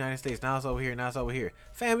 now it's here, United States. Now it's over here. Now it's over here.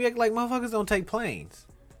 Fam, you act like motherfuckers don't take planes.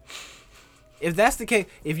 If that's the case,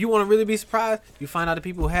 if you want to really be surprised, you find out the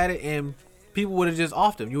people who had it and people would have just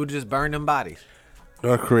offed them. You would have just burned them bodies.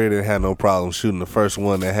 North Korea didn't have no problem shooting the first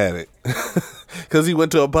one that had it. Because he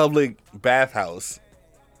went to a public bathhouse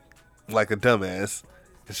like a dumbass.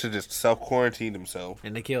 He should just self-quarantined himself.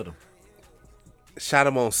 And they killed him. Shot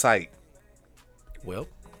him on sight. Well,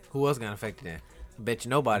 who else got infected then? Bet you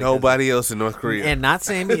nobody. Nobody else in North Korea. And not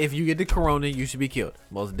saying if you get the corona, you should be killed.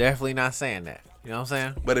 Most definitely not saying that. You know what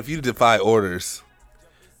I'm saying? But if you defy orders,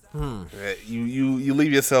 you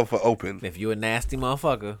leave yourself open. If you a nasty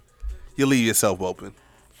motherfucker. You leave yourself open.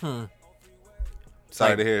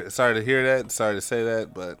 Sorry to hear that. Sorry to say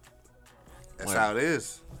that, but that's how it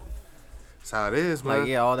is. That's how it is, man. Like,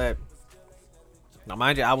 yeah, all that. Now,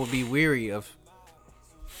 mind you, I would be weary of.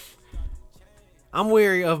 I'm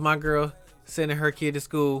weary of my girl sending her kid to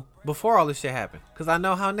school before all this shit happened. Because I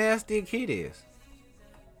know how nasty a kid is.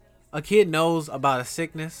 A kid knows about a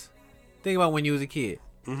sickness. Think about when you was a kid.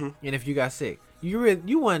 Mm-hmm. And if you got sick. You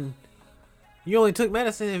only took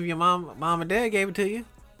medicine if your mom and dad gave it to you.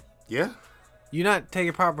 Yeah. You're not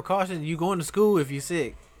taking proper precautions. You going to school if you're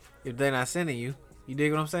sick. If they're not sending you. You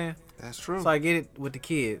dig what I'm saying? That's true. So I get it with the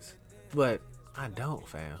kids. But I don't,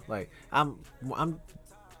 fam. Like,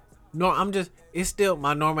 it's still,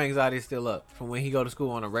 my normal anxiety is still up from when he go to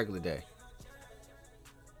school on a regular day.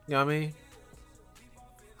 You know what I mean?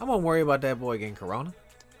 I'm gonna worry about that boy getting corona.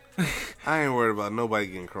 I ain't worried about nobody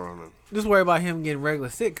getting corona. Just worry about him getting regular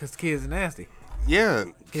sick because kids are nasty. Yeah.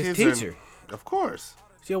 His teacher. Of course.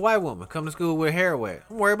 She a white woman, come to school with hair wet.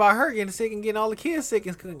 I'm worried about her getting sick and getting all the kids sick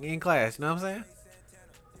in class. You know what I'm saying?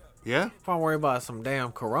 Yeah. If I'm worried about some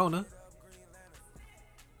damn corona.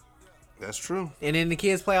 That's true. And then the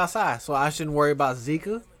kids play outside, so I shouldn't worry about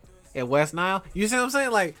Zika and West Nile. You see what I'm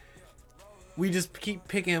saying? Like, we just keep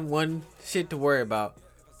picking one shit to worry about.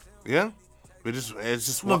 Yeah. It's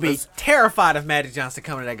just I'm gonna be terrified of Magic Johnson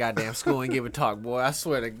coming to that goddamn school and give a talk, boy. I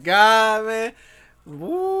swear to God, man.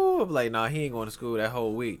 Woo. I'm like, nah, he ain't going to school that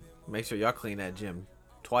whole week. Make sure y'all clean that gym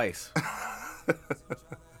twice.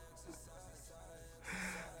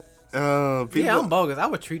 Yeah, I'm bogus. I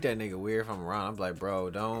would treat that nigga weird if I'm around. I'm like, bro,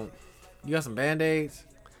 don't. You got some Band-Aids?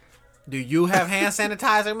 Do you have hand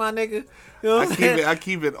sanitizer, my nigga? You know what I'm saying? I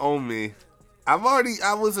keep it on me. I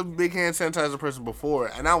was a big hand sanitizer person before,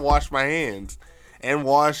 and I wash my hands and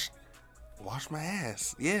wash my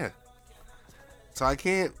ass. Yeah. So I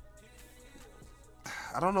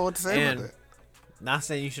don't know what to say about that. Not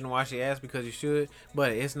saying you shouldn't wash your ass because you should,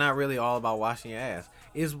 but it's not really all about washing your ass.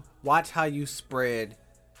 It's watch how you spread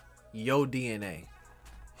your DNA.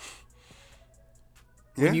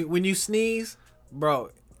 Yeah. When you sneeze,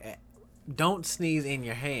 bro, don't sneeze in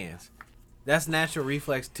your hands. That's natural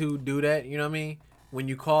reflex to do that. You know what I mean? When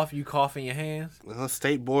you cough in your hands. Well,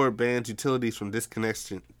 state board bans utilities from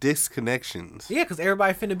disconnections. Yeah, because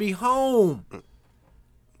everybody finna be home.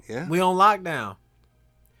 Yeah. We on lockdown.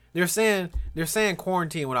 They're saying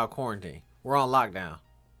quarantine without quarantine. We're on lockdown.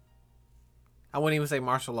 I wouldn't even say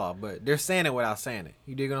martial law, but they're saying it without saying it.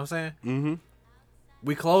 You dig what I'm saying? Mm-hmm.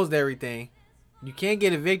 We closed everything. You can't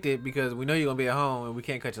get evicted because we know you're going to be at home, and we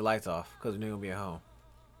can't cut your lights off because we know you're going to be at home.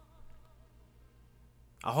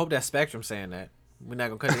 I hope that Spectrum saying that. We're not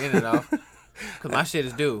going to cut the internet off because my shit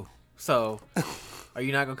is due. So, are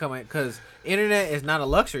you not going to come in? Because internet is not a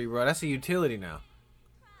luxury, bro. That's a utility now.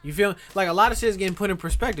 You feel like a lot of shit is getting put in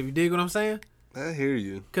perspective. You dig what I'm saying? I hear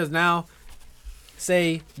you. Because now,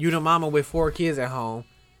 say you the mama with 4 kids at home,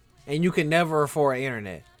 and you can never afford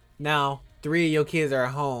internet. Now, 3 of your kids are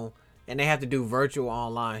at home, and they have to do virtual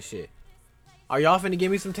online shit. Are y'all finna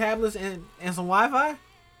give me some tablets and some Wi-Fi?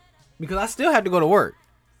 Because I still have to go to work.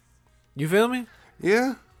 You feel me?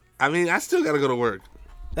 Yeah. I mean, I still got to go to work.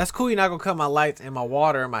 That's cool. You're not going to cut my lights and my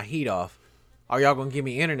water and my heat off. Are y'all going to give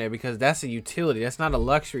me internet? Because that's a utility. That's not a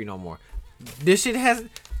luxury no more. This shit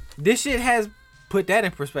has put that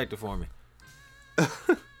in perspective for me.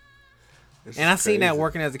 And I seen that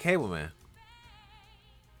working as a cable man.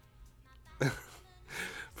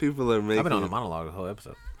 People are making. I've been on a monologue the whole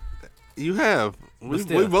episode. You have. We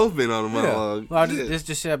both been on a monologue. Yeah. Well, this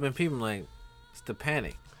just shit I've been people like, it's the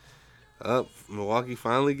panic. Milwaukee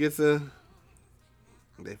finally gets they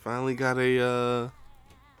finally got a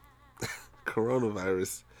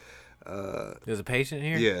coronavirus. There's a patient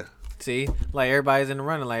here? Yeah. See? Like everybody's in the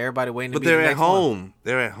running, like everybody waiting to But be the they're at next home. one.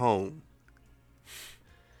 They're at home.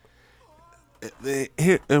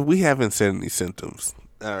 And we haven't said any symptoms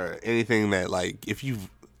or anything that, like, if you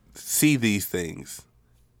see these things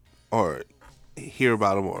or hear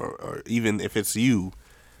about them or even if it's you,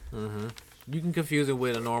 You can confuse it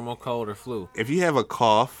with a normal cold or flu. if you have a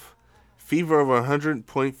cough, fever over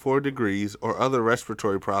 100.4 degrees, or other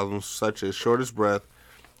respiratory problems such as shortness of breath,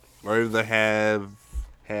 or either have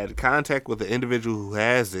had contact with an individual who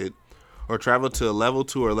has it, or traveled to a level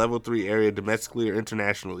 2 or level 3 area domestically or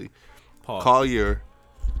internationally, Pause. call your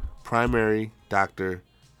primary doctor,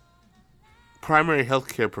 primary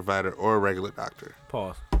healthcare provider, or a regular doctor.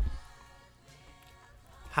 Pause.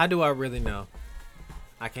 How do I really know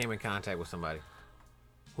I came in contact with somebody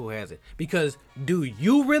who has it? Because do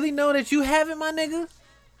you really know that you have it, my nigga?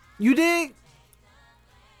 You dig?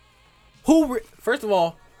 First of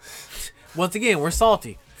all, once again, we're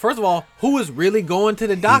salty. First of all, who is really going to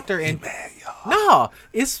the doctor? And no,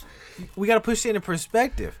 we got to push it in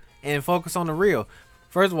perspective and focus on the real.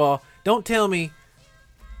 First of all, don't tell me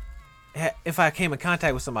if I came in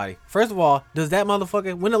contact with somebody. First of all, does that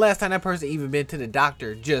motherfucker, when the last time that person even been to the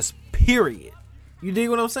doctor, just period? You dig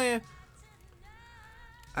what I'm saying?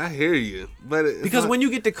 I hear you, but Because when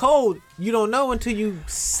you get the cold, you don't know until you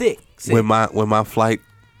sick. when my flight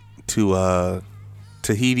to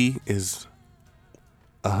Tahiti is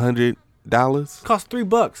 $100, Cost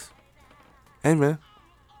 $3. hey man,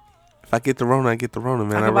 if I get the Rona, I get the Rona,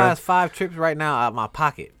 man. I can buy us 5 trips right now out of my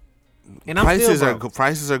pocket, and I'm prices still broke.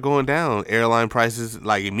 prices are going down. Airline prices,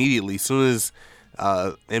 like, immediately, as soon as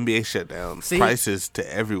NBA shut down. See? Prices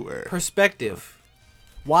to everywhere. Perspective.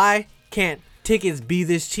 Why can't tickets be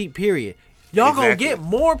this cheap? Period. Y'all gonna Exactly. get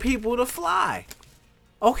more people to fly.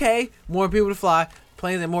 Okay, more people to fly.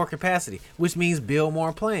 Planes at more capacity, which means build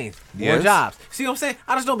more planes, more Yes. jobs. See what I'm saying?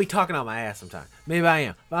 I just don't be talking out my ass sometimes. Maybe I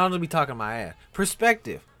am, but I don't just be talking out my ass.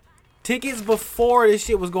 Perspective. Tickets before this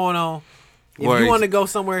shit was going on. If Worries. you want to go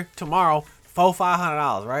somewhere tomorrow,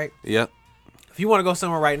 $500, right? Yep. If you want to go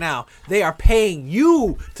somewhere right now, they are paying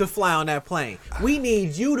you to fly on that plane. We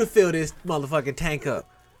need you to fill this motherfucking tank up.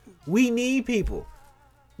 We need people.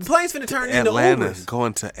 The plane's finna turn into Atlanta, Ubers.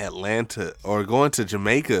 going to Atlanta or going to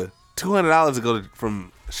Jamaica, $200 to go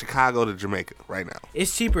from Chicago to Jamaica right now.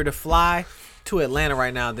 It's cheaper to fly to Atlanta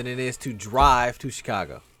right now than it is to drive to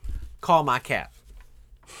Chicago. Call my cap.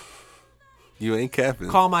 You ain't capping.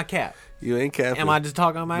 Call my cap. You ain't capping. Am I just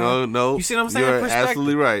talking on my No, head? no. You see what I'm saying? You're Perspective.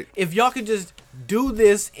 absolutely right. If y'all could just do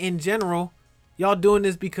this in general, y'all doing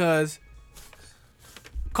this because,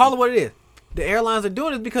 call it what it is. The airlines are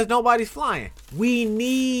doing this because nobody's flying. We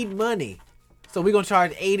need money. So we're going to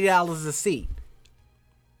charge $80 a seat.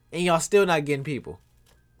 And y'all still not getting people.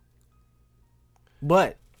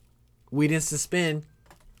 But we didn't suspend.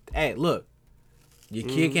 Hey, look. Your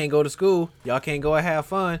kid can't go to school. Y'all can't go and have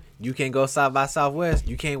fun. You can't go South by Southwest.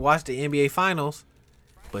 You can't watch the NBA Finals.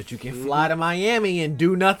 But you can fly to Miami and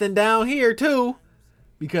do nothing down here, too.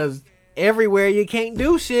 Because everywhere you can't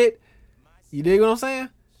do shit. You dig what I'm saying?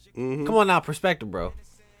 Come on now, perspective, bro.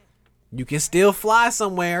 You can still fly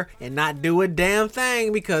somewhere and not do a damn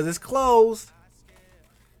thing because it's closed.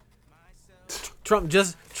 Trump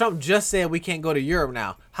just said we can't go to Europe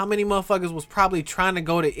now. How many motherfuckers was probably trying to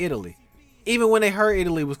go to Italy? Even when they heard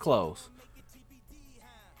Italy was closed.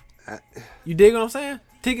 You dig what I'm saying?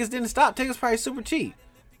 Tickets didn't stop. Tickets probably super cheap.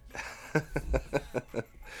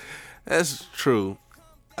 That's true.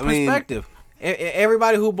 I mean, Perspective.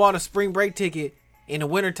 Everybody who bought a spring break ticket in the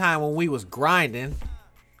wintertime when we was grinding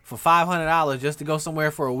for $500 just to go somewhere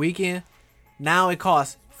for a weekend, now it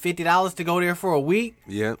costs $50 to go there for a week.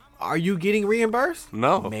 yeah. Are you getting reimbursed?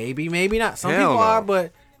 No. Maybe, maybe not. Some Hell people no. are,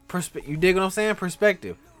 but you dig what I'm saying?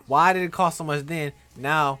 Perspective. Why did it cost so much then?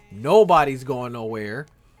 Now nobody's going nowhere.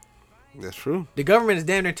 That's true. The government is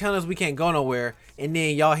damn near telling us we can't go nowhere, and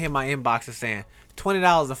then y'all hit my inbox and saying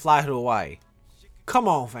 $20 to fly to Hawaii. Come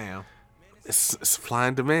on, fam. It's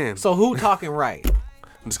flying demand. So who talking right?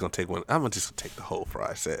 I'm just gonna take one. I'm just gonna take the whole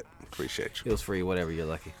fry set. Appreciate you. It was free, whatever, you're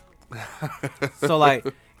lucky. So, like,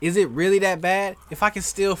 is it really that bad? If I can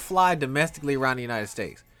still fly domestically around the United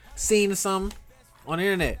States, seen some on the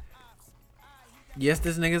internet. Yes,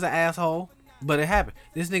 this nigga's an asshole, but it happened.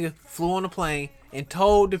 This nigga flew on the plane and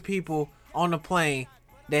told the people on the plane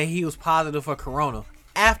that he was positive for corona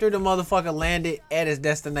after the motherfucker landed at his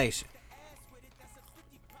destination.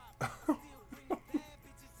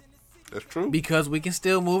 That's true. Because we can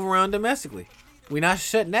still move around domestically. We're not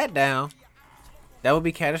shutting that down. That would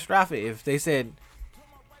be catastrophic if they said,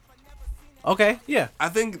 okay, yeah. I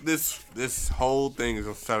think this whole thing is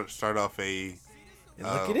gonna start off a. And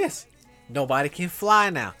look at this. Nobody can fly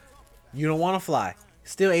now. You don't want to fly.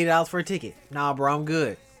 Still $80 for a ticket. Nah, bro, I'm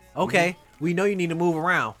good. Okay, we know you need to move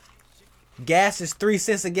around. Gas is 3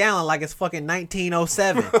 cents a gallon like it's fucking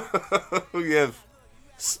 1907.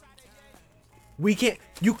 Yes. We can't.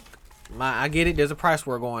 I get it. There's a price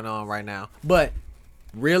war going on right now. But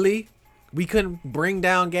really, we couldn't bring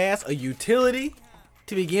down gas, a utility,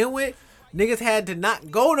 to begin with. Niggas had to not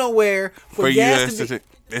go nowhere for gas to be.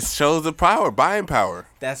 It shows the power, buying power.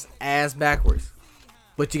 That's ass backwards.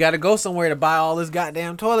 But you got to go somewhere to buy all this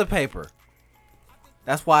goddamn toilet paper.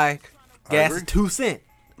 That's why gas is 2 cents.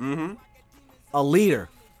 Mm-hmm. A liter.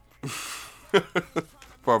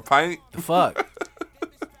 For a pint. The fuck.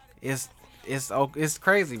 It's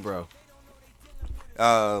crazy, bro.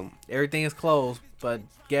 Everything is closed, but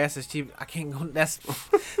gas is cheap. I can't go.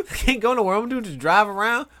 I can't go nowhere. I'm gonna do just drive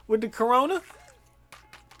around with the Corona.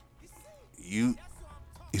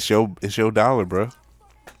 It's your dollar, bro.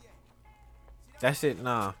 That shit,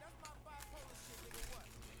 nah.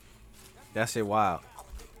 That shit wild.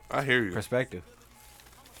 I hear you. Perspective.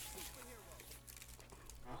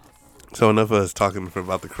 So enough of us talking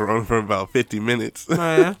about the corona for about 50 minutes.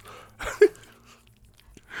 Man.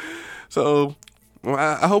 So, well,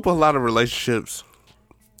 I hope a lot of relationships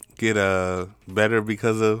get better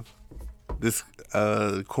because of this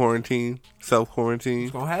quarantine, self-quarantine.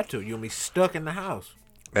 You're gonna have to. You'll be stuck in the house.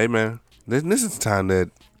 Hey, man. This is the time that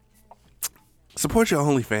support your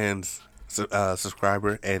OnlyFans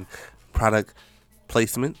subscriber and product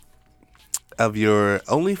placement of your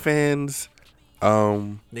OnlyFans.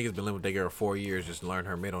 Niggas been living with their girl 4 years just to learn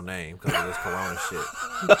her middle name because of this Corona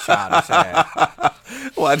shit. Childish ass.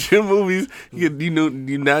 Watch your movies. You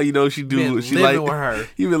know she do. Been She living like with her.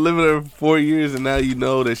 You've been living with her for 4 years, and now you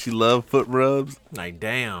know that she love foot rubs. Like,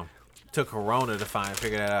 damn. Took Corona to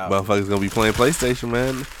figure that out. Motherfuckers gonna be playing PlayStation,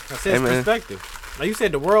 man. That's his perspective. Like you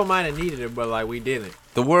said, the world might have needed it, but like we didn't.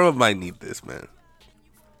 The world might need this, man.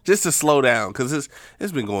 Just to slow down, because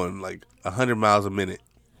it's been going like 100 miles a minute.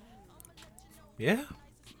 Yeah.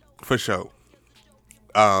 For sure.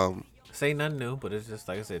 Say nothing new, but it's just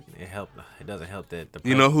like I said, it helped. It doesn't help that the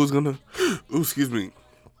You know who's gonna? Ooh, excuse me.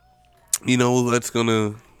 You know that's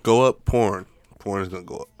gonna go up? Porn. Porn is gonna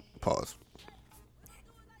go up. Pause.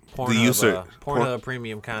 Pornhub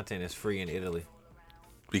premium content is free in Italy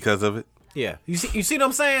because of it. Yeah, you see what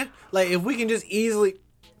I'm saying? Like if we can just easily,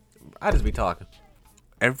 I just be talking.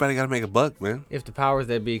 Everybody gotta make a buck, man. If the powers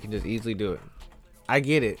that be can just easily do it. I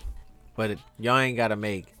get it, but y'all ain't gotta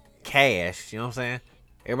make cash. You know what I'm saying?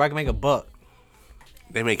 Everybody can make a buck.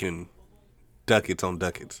 They making ducats on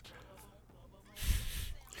ducats.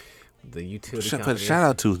 The utility But company. shout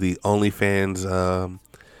out to the OnlyFans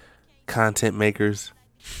content makers.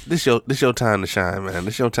 This your time to shine, man.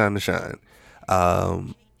 This your time to shine.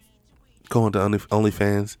 Go on to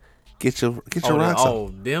OnlyFans. Get your rocks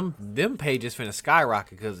on. Them pages finna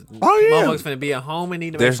skyrocket because Yeah. motherfuckers finna be at home and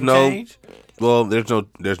need to make some change. Well,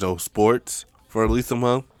 there's no sports for at least a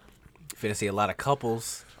month. Finna see a lot of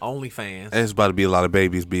couples OnlyFans. And it's about to be a lot of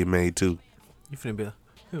babies being made too. You finna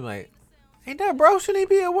be like, ain't that bro? Shouldn't he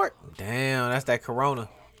be at work? Damn, that's that corona.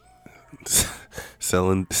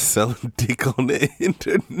 selling dick on the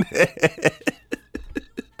internet.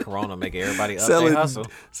 Corona making everybody up their hustle.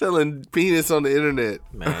 Selling penis on the internet.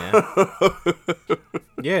 Man.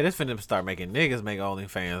 Yeah, this finna start making niggas make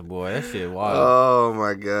OnlyFans, boy. That shit wild. Oh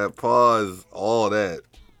my god. Pause all that.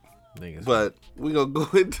 Niggas. But we gonna go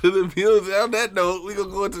into the music. On that note, we gonna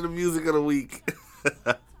go into the music of the week.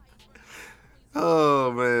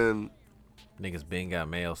 Oh man. Niggas been got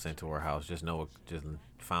mail sent to her house. Just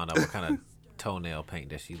found out what kind of toenail paint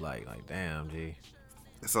that she like. Like, damn, G.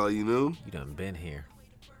 That's all you knew? You done been here.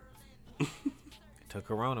 It took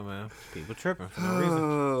corona, man. People tripping for no reason.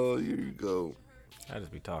 Oh, here you go. I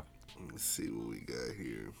just be talking. Let's see what we got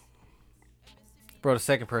here. Bro, the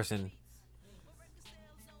second person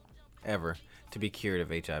ever to be cured of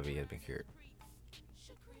HIV has been cured.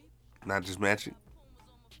 Not just Magic.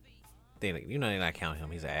 They're not counting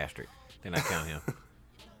him. He's an asterisk. They're not counting him.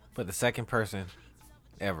 But the second person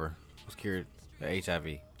ever was cured of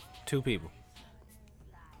HIV. 2 people.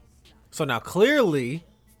 So now clearly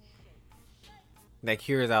that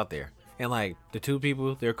cure is out there. And like the 2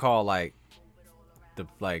 people, they're called like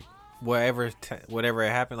whatever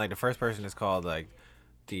it happened. Like the first person is called like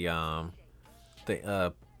the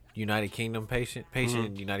United Kingdom patient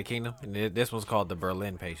in United Kingdom, and this one's called the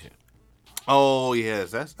Berlin patient. Oh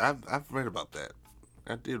yes, I've read about that.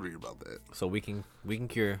 I did read about that. So we can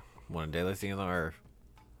cure one of the deadliest things on earth,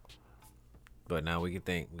 but now we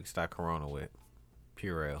can stop corona with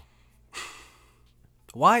Purell.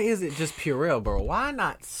 Why is it just Purell, bro? Why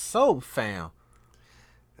not soap, fam?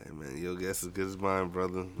 Hey man, your guess is good as mine,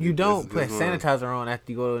 brother. You don't put sanitizer on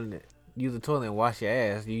after you go and use the toilet and wash your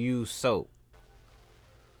ass. You use soap.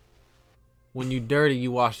 When you dirty,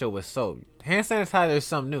 you wash it with soap. Hand sanitizer is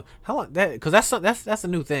something new. How long that? Because that's a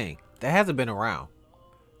new thing that hasn't been around.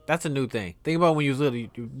 That's a new thing. Think about when you was little. You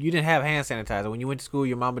didn't have hand sanitizer. When you went to school,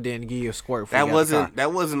 your mama didn't give you a squirt. That wasn't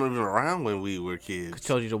even around when we were kids.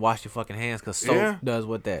 Told you to wash your fucking hands because soap does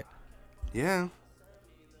what that. Yeah.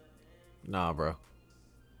 Nah, bro.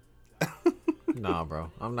 Nah,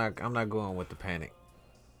 bro. I'm not going with the panic.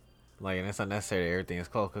 Like, and it's unnecessary that everything is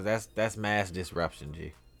closed because that's mass disruption,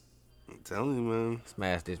 G. I'm telling you, man. It's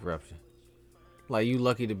mass disruption. Like, you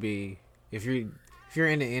lucky to be if you're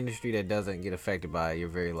in the industry that doesn't get affected by it, you're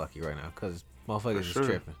very lucky right now because motherfuckers is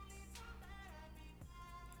tripping.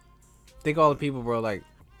 Think all the people, bro, like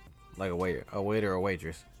a waiter or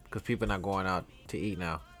waitress, because people not going out to eat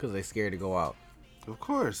now because they scared to go out. Of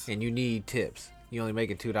course. And you need tips. You only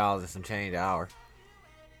making $2 and some change an hour.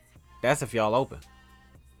 That's if y'all open.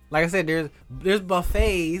 Like I said, there's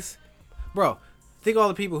buffets, bro. Think all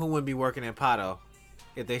the people who wouldn't be working at Pato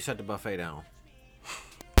if they shut the buffet down.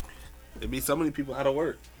 There'd be so many people out of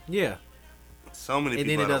work. Yeah. So many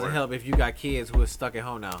people. And then it out of doesn't work. help if you got kids who are stuck at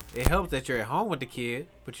home now. It helps that you're at home with the kid,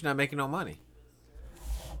 but you're not making no money.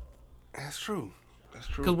 That's true. That's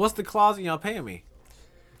true. Because what's the clause in y'all paying me?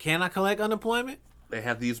 Can I collect unemployment? They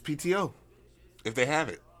have to use PTO if they have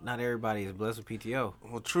it. Not everybody is blessed with PTO.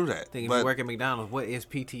 Well, true that. If you work at McDonald's, what is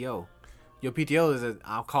PTO? Your PTO is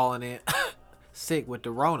I'm calling in sick with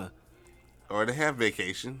the Rona. Or they have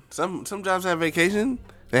vacation. Some jobs have vacation.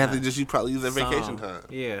 They have to just probably use their vacation time.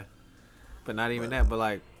 Yeah, but not even that. But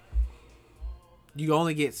like, you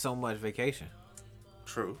only get so much vacation.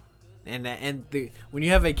 True. When you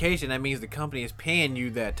have vacation, that means the company is paying you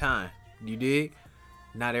that time. You dig?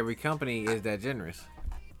 Not every company is that generous.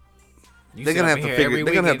 They're gonna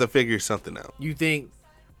have to figure something out. You think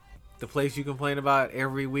the place you complain about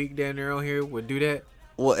every week down there on here would do that?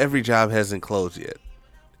 Well, every job hasn't closed yet.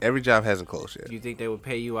 You think they would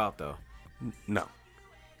pay you out though? No.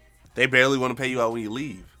 They barely want to pay you out when you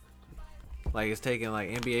leave. Like it's taking like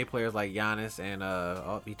NBA players like Giannis and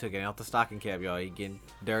he took it out the stocking cap, y'all. He getting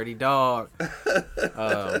dirty dog.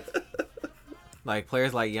 Like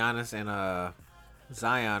players like Giannis and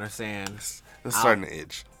Zion are saying It's starting to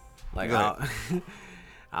itch. Like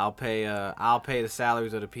I'll pay the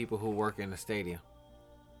salaries of the people who work in the stadium.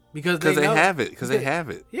 because they know, have it. Because they have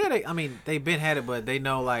it. Yeah, they've been had it, but they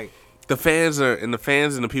know like the fans and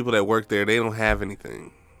the people that work there. They don't have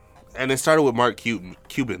anything. And it started with Mark Cuban.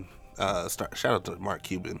 Shout out to Mark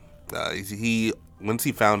Cuban. He once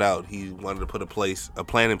he found out, he wanted to put a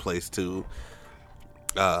plan in place to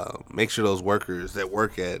make sure those workers that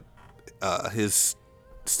work at his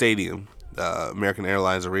stadium, American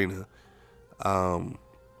Airlines Arena,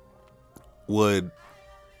 would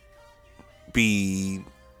be,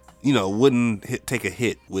 wouldn't take a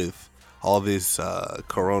hit with all this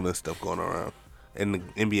Corona stuff going around and the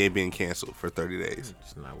NBA being canceled for 30 days.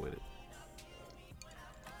 Just not with it.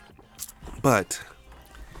 But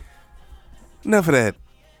enough of that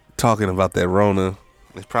talking about that Rona.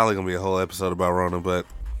 It's probably gonna be a whole episode about Rona, but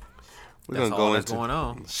we're That's gonna all go that's into going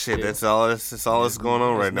on. shit. That's all. That's all that's going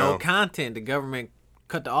on right now. No content. The government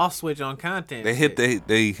cut the off switch on content. They hit the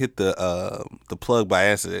plug by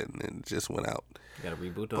accident and it just went out. You gotta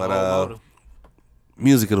reboot the whole motor.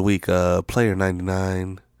 Music of the week, Player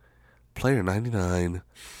 99. Player 99.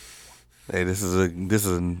 Hey, this is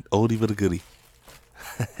an oldie but a goodie.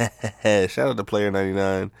 Shout out to Player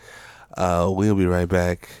 99. We'll be right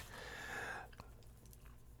back.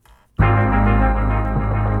 Who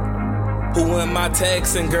am I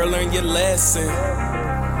texting? Girl, learn your lesson.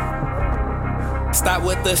 Stop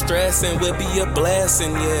with the stressing, will be a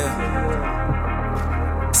blessing, yeah.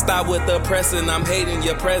 Stop with the pressing, I'm hating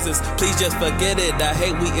your presence. Please just forget it, I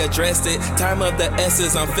hate we addressed it. Time of the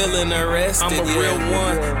essence, I'm feeling arrested. I'm a real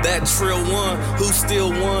one, that trill one, who still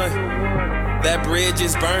won? That bridge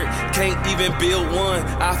is burnt, can't even build one.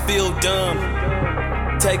 I feel dumb,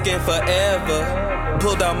 taking forever.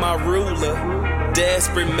 Pulled out my ruler,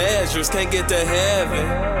 desperate measures, can't get to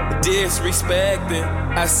heaven. Disrespecting,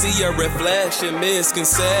 I see your reflection,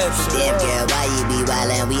 misconception. Damn girl, why you be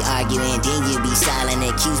wildin'? We arguing, then you be silent,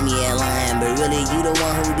 accuse me of lying. But really, you the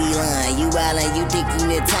one who be lying. You wildin', you think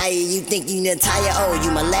you Natalia, oh,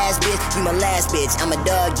 you my last bitch, you my last bitch. I'm a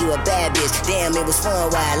dog, you a bad bitch. Damn, it was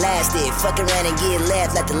fun while it lasted. Fuck around and get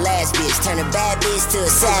left like the last bitch. Turn a bad bitch to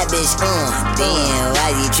a sad bitch, Damn,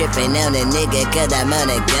 why you trippin' on the nigga? Cause I'm on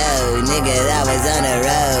the go. Nigga, I was on the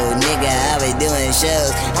road. Nigga, I was doing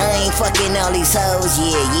shows. I ain't fucking all these hoes,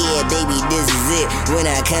 yeah, baby, this is it. When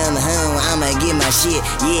I come home, I'ma get my shit,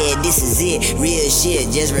 yeah, this is it. Real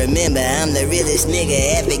shit, just remember, I'm the realest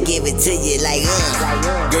nigga ever give it to you like,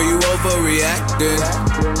 Girl, you overreacted.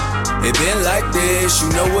 It been like this, you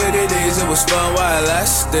know what it is. It was fun while it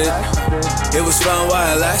lasted. It was fun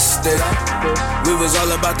while it lasted. We was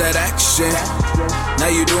all about that action. Now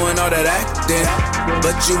you doing all that acting,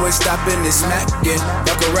 but you ain't stopping this smacking.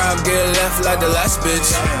 Fuck around, get left like the last bitch.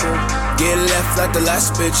 Get left like the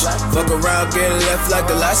last bitch. Fuck around, get left like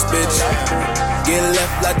the last bitch. Get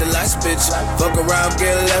left like the last bitch. Fuck around,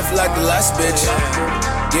 get left like the last bitch.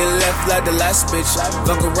 Get left like the last bitch.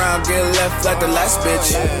 Fuck around, get left like the last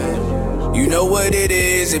bitch. You know what it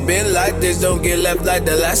is, it been like this, don't get left like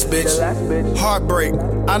the last bitch. Heartbreak.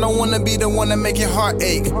 I don't wanna be the one that make your heart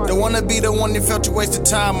ache. Don't wanna be the one you felt you wasted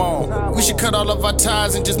time on. We should cut all of our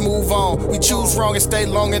ties and just move on. We choose wrong and stay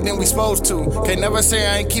longer than we supposed to. Can't never say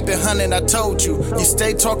I ain't keep it 100, I told you. You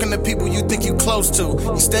stay talking to people you think you close to.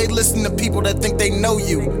 You stay listening to people that think they know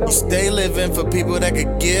you. You stay living for people that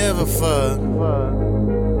could give a fuck.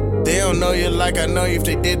 They don't know you like I know you. If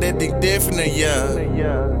they did, they'd think different of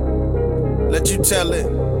ya. Let you tell it,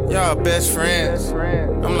 y'all best friends.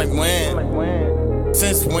 I'm like, when?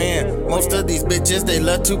 Since when? Most of these bitches, they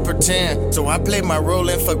love to pretend. So I play my role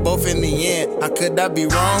and fuck both in the end. How could I be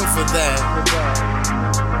wrong for that?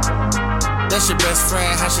 That's your best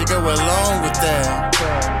friend, how she go along with that?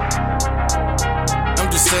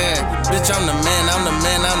 I'm just saying, bitch, I'm the man, I'm the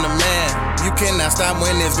man, I'm the man. You cannot stop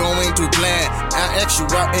when it's going to plan. I X you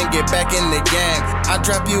out and get back in the game. I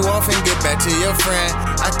drop you off and get back to your friend.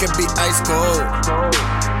 I could be ice cold.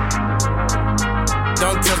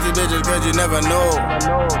 Don't trust the bitches cause you never know.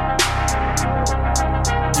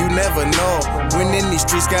 You never know. When in these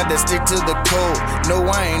streets, gotta stick to the code. No,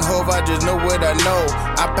 I ain't hove, I just know what I know.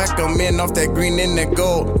 I pack them in off that green and the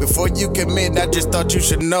gold. Before you commit, I just thought you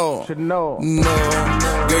should know. No.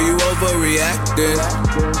 Girl, you overreacted.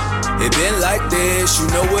 It been like this, you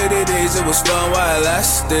know what it is. It was fun while it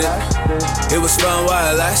lasted. It was fun while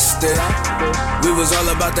it lasted. We was all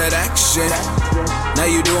about that action. Now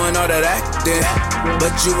you doing all that acting,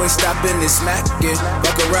 but you ain't stopping this smacking.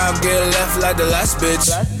 Fuck around, get left like the last bitch.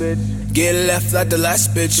 Get left like the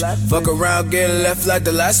last bitch. Fuck around, get left like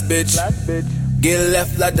the last bitch. Get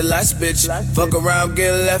left like the last bitch. Fuck around,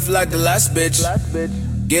 get left like the last bitch.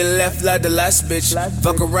 Get left like the last bitch.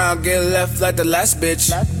 Fuck around, get left like the last bitch.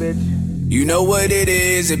 You know what it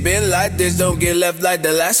is, it been like this, don't get left like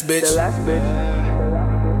the last bitch.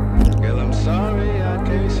 Girl, I'm sorry I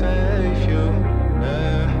can't save you.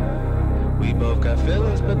 Yeah. We both got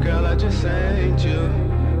feelings, but girl, I just ain't you.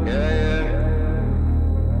 Yeah,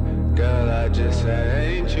 yeah. Girl, I just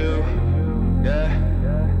ain't you.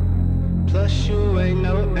 Yeah. Plus, you ain't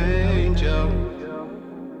no angel.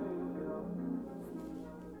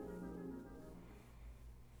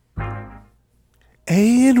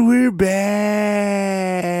 And we're back.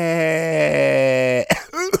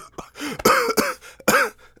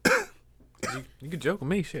 You could joke with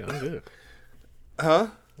me, shit. I'm good. Huh?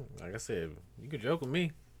 Like I said, you could joke with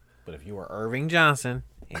me, but if you were Irving Johnson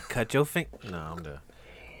and cut your finger, no, I'm done.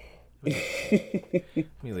 Let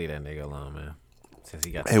me leave that nigga alone, man. Since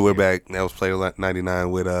he got. Hey, we're back. That was Player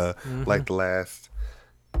 99 with like the last.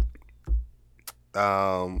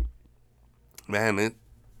 Man, it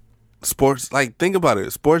sports, like, think about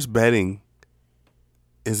it. Sports betting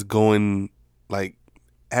is going, like,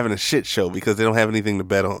 having a shit show because they don't have anything to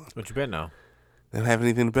bet on. What you bet now? They don't have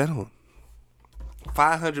anything to bet on.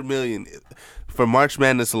 $500 million for March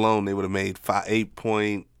Madness alone. They would have made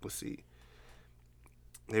let's see.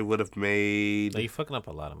 They would have made. No, you fucking up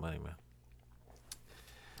a lot of money, man.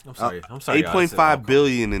 I'm sorry. I'm sorry. $8.5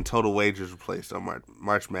 billion in total wagers were placed on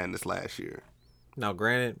March Madness last year. Now,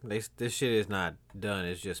 granted, this shit is not done.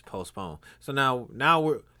 It's just postponed. So now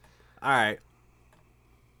we're all right.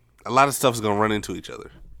 A lot of stuff is gonna run into each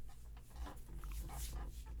other.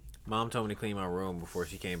 Mom told me to clean my room before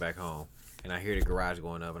she came back home, and I hear the garage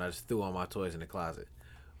going up, and I just threw all my toys in the closet.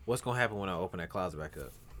 What's gonna happen when I open that closet back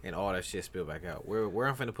up and all that shit spill back out? Where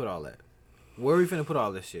I'm finna put all that? Where are we finna put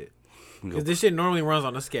all this shit? Because this shit normally runs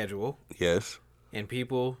on a schedule. Yes. And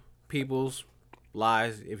people's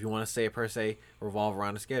lives, if you want to say it per se, revolve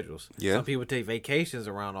around the schedules. Yeah. Some people take vacations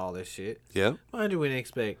around all this shit. Yeah. Mind you, we didn't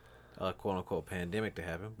expect a quote unquote pandemic to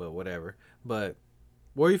happen, but whatever. But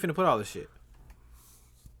where are you finna put all this shit?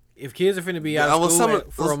 If kids are finna be out of school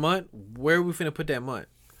for a month, where are we finna put that month?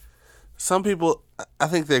 Some people, I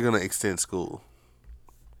think they're gonna extend school.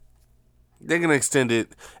 They're gonna extend it.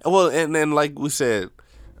 Well, and then like we said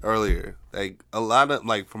earlier, like a lot of,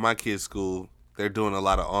 like, for my kids' school, they're doing a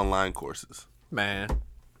lot of online courses. Man,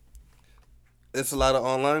 it's a lot of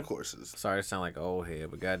online courses. Sorry to sound like an old head,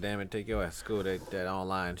 but goddamn it, take your ass to school. That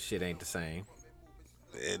online shit ain't the same.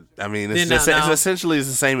 It's essentially the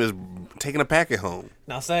same as taking a packet home.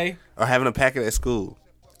 Now say, or having a packet at school.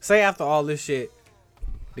 Say after all this shit,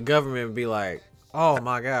 the government would be like, "Oh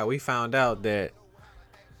my God, we found out that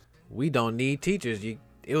we don't need teachers.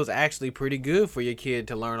 It was actually pretty good for your kid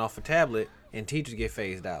to learn off a tablet, and teachers get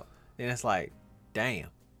phased out." Then it's like, damn,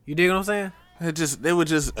 you dig what I'm saying? They would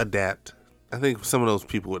just adapt. I think some of those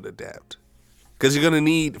people would adapt. Because you're going to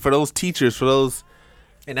need, for those teachers,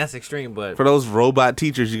 and that's extreme, but for those robot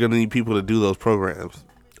teachers, you're going to need people to do those programs.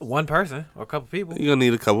 One person or a couple people. You're going to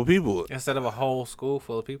need a couple people. Instead of a whole school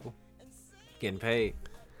full of people getting paid.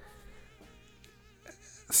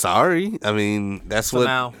 Sorry. I mean, that's what,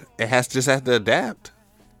 now, it has to have to adapt.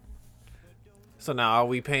 So now are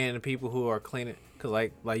we paying the people who are cleaning?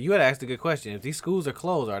 Because like you had asked a good question. If these schools are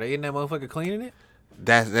closed, are they in that motherfucker cleaning it?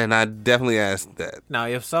 And I definitely asked that. Now,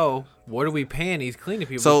 if so, what are we paying these cleaning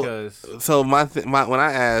people? So when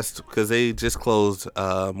I asked, because they just closed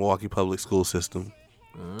Milwaukee Public School System,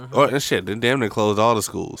 they damn near closed all the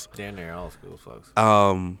schools. Damn near all schools, folks.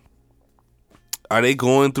 Are they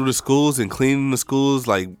going through the schools and cleaning the schools,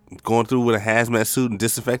 like going through with a hazmat suit and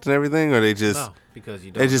disinfecting everything, or are they just no, because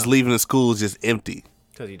you don't they're just leaving the schools just empty?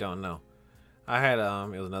 Because you don't know. I had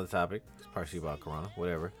it was another topic. It's partially about Corona.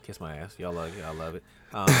 Whatever. Kiss my ass. Y'all love it. I love it.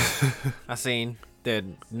 I seen that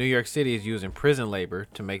New York City is using prison labor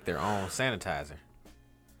to make their own sanitizer.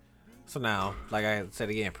 So now, like I said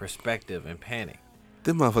again, perspective and panic.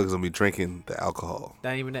 Them motherfuckers gonna be drinking the alcohol.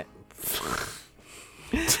 Not even that.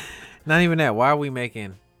 Not even that. Why are we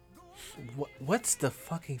making? What's the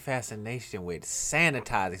fucking fascination with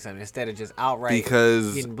sanitizing something instead of just outright?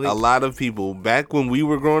 Because a lot of people, back when we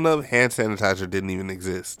were growing up, hand sanitizer didn't even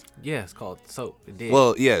exist. Yeah, it's called soap. It did.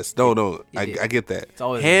 Well, yes. No. I get that. It's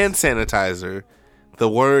always hand sanitizer. The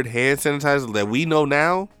word hand sanitizer that we know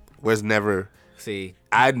now was never. See,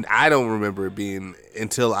 I don't remember it being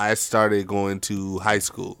until I started going to high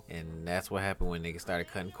school. And that's what happened when niggas started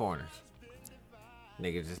cutting corners.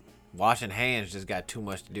 Niggas just. Washing hands just got too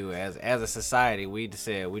much to do. As a society, we just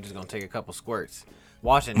said we just gonna take a couple squirts.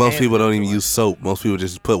 Most people don't even use soap. Most people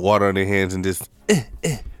just put water on their hands and just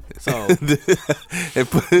so and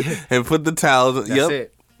put the towels. That's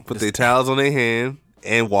it. Put their towels on their hand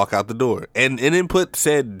and walk out the door, and then put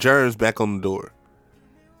said germs back on the door.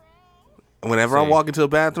 Whenever I walk into a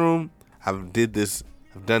bathroom, I've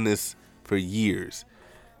done this for years.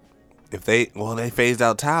 If they phased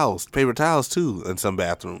out towels, paper towels too, in some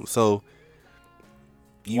bathrooms. So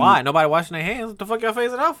why nobody washing their hands? What the fuck y'all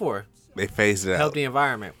phasing it out for? They phased it out. Help the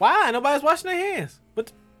environment. Why nobody's washing their hands?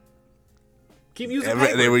 But keep using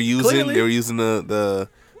paper. They were using Clearly.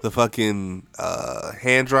 the fucking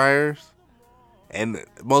hand dryers, and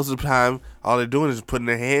most of the time all they're doing is putting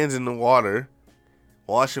their hands in the water,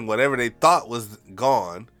 washing whatever they thought was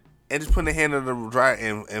gone, and just putting their hand in the dryer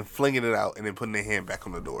and flinging it out, and then putting their hand back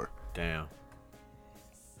on the door. Damn.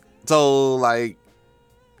 So like,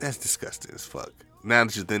 that's disgusting as fuck. Now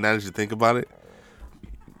that you think about it,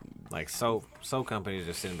 Like soap companies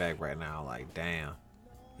are sitting back right now like, damn,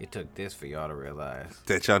 it took this for y'all to realize.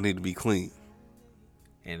 that y'all need to be clean.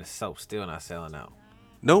 And the soap's still not selling out.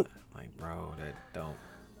 Nope. Like, bro, that don't.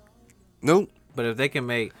 Nope. But if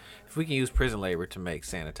we can use prison labor to make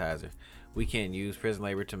sanitizer, we can use prison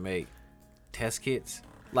labor to make test kits.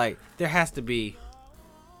 Like, there has to be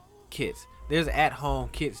kits. There's at-home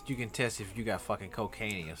kits you can test if you got fucking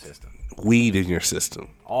cocaine in your system. Weed in your system.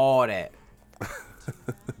 All that.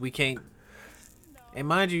 We can't. And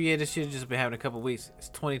mind you, yeah, this shit just been having a couple weeks. It's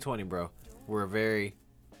 2020, bro. We're a very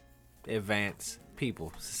advanced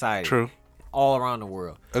people, society. True. All around the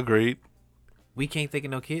world. Agreed. We can't think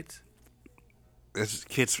of no kits There's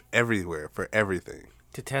kits everywhere for everything.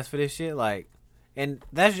 to test for this shit. Like, and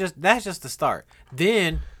that's just the start.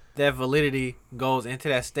 Then that validity goes into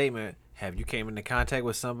that statement. Have you came into contact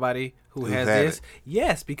with somebody who has had this? it?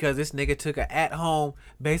 Yes, because this nigga took a at-home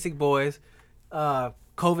Basic Boys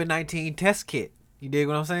COVID-19 test kit. You dig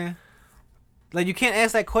what I'm saying? Like, you can't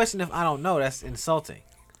ask that question if I don't know. That's insulting.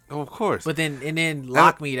 Oh, of course. But then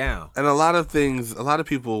lock me down. And a lot of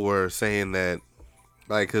people were saying that,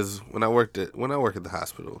 like, because when I work at the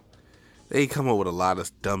hospital, they come up with a lot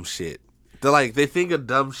of dumb shit. They think of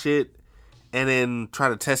dumb shit and then try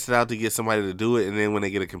to test it out to get somebody to do it, and then when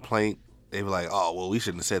they get a complaint, they be like, "Oh, well, we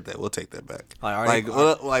shouldn't have said that. We'll take that back."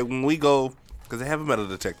 Like when we go, because they have a metal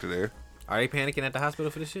detector there. Are they panicking at the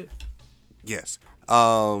hospital for this shit? Yes.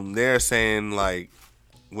 They're saying, like,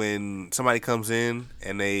 when somebody comes in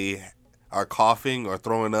and they are coughing or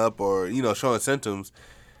throwing up or, showing symptoms,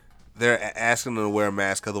 they're asking them to wear a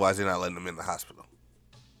mask, otherwise they're not letting them in the hospital.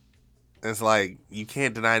 And it's like, you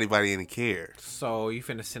can't deny anybody any care. So you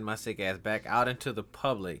finna send my sick ass back out into the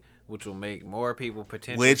public, which will make more people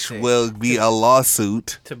potentially Which sick, will be a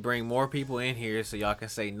lawsuit to bring more people in here so y'all can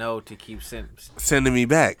say no to keep sending me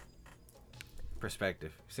back.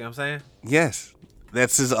 perspective. See what I'm saying? Yes.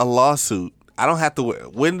 That's just a lawsuit. I don't have to wear.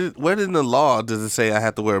 Where in the law does it say I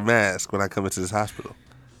have to wear a mask when I come into this hospital?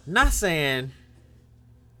 Not saying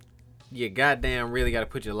you goddamn really got to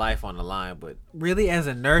put your life on the line, but really as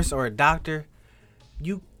a nurse or a doctor,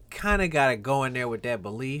 you kind of got to go in there with that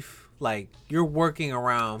belief. Like, you're working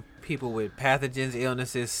around people with pathogens,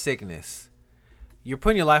 illnesses, sickness. You're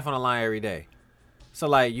putting your life on the line every day. So,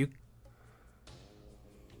 like,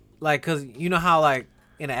 because you know how, like,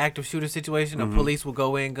 in an active shooter situation, the police will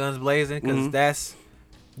go in guns blazing, because that's,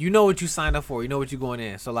 you know what you signed up for. You know what you're going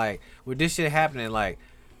in. So, like, with this shit happening, like,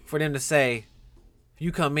 for them to say,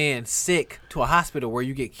 you come in sick to a hospital where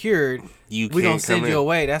you get cured, we gonna send you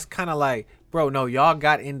away. That's kind of like, bro, no, y'all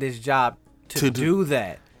got in this job to do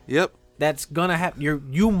that. Yep. That's gonna happen.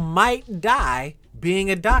 You might die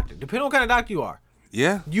being a doctor, depending on what kind of doctor you are.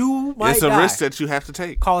 Yeah. You might It's a die. risk that you have to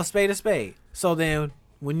take. Call a spade a spade. So then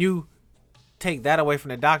when you take that away from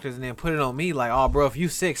the doctors and then put it on me, like, oh, bro, if you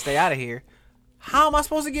sick, stay out of here. How am I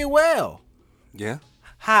supposed to get well? Yeah.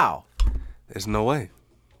 How? There's no way.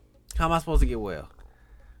 How am I supposed to get well?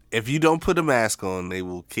 If you don't put a mask on, they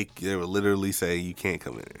will kick you. They will literally say you can't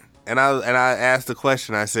come in here. And I asked the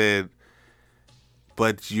question. I said,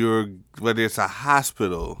 but it's a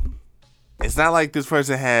hospital. It's not like this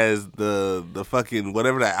person has the fucking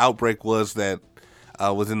whatever that outbreak was that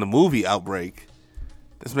was in the movie Outbreak.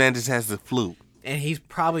 This man just has the flu. And he's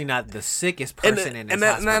probably not the sickest person in this and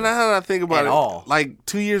hospital. now I think about at it, all. like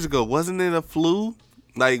 2 years ago, wasn't it a flu?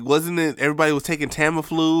 Like, wasn't it everybody was taking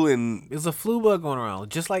Tamiflu and There's a flu bug going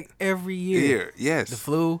around, just like every year. Yes. The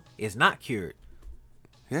flu is not cured.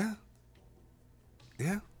 Yeah.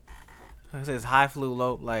 Yeah. Like I said, it's high flu,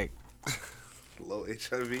 low, like, Low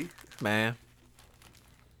HIV. man.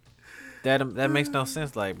 That makes no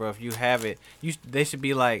sense. Like, bro, if you have it, they should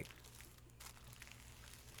be like,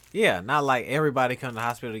 yeah, not like everybody come to the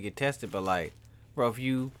hospital to get tested, but like, bro, if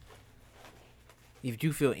you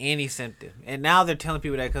feel any symptom, and now they're telling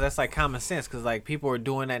people that because that's like common sense, because like people are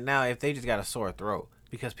doing that now if they just got a sore throat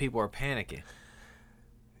because people are panicking.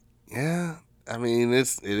 Yeah. I mean,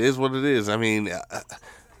 it is what it is. I mean,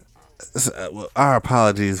 Well, our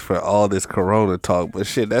apologies for all this Corona talk, but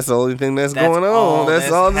shit, that's the only thing that's going all on. That's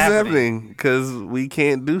that's all that's happening. happening because we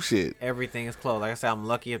can't do shit. Everything is closed. Like I said, I'm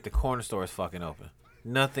lucky if the corner store is fucking open.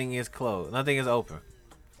 Nothing is closed. Nothing is open.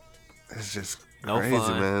 It's just No crazy,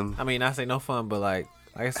 fun. man. I mean, I say no fun, but like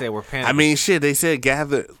I said, we're panicking. I mean, shit, they said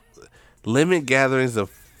limit gatherings of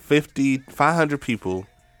 500 people.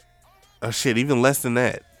 Or shit, even less than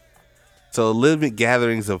that. So limit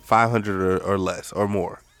gatherings of 500 or less or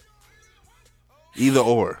more. Either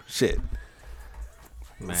or, shit.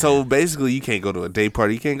 Man. So basically, you can't go to a day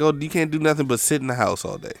party. You can't do nothing but sit in the house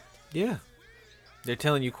all day. Yeah. They're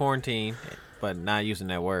telling you quarantine, but not using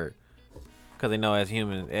that word. Because they know as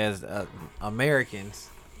humans, as Americans,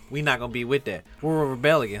 we not going to be with that. We're going to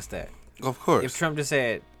rebel against that. Of course. If Trump just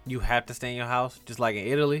said, you have to stay in your house, just like in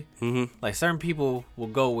Italy, like certain people will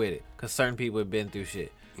go with it. Because certain people have been through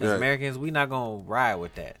shit. As Right. Americans, we not going to ride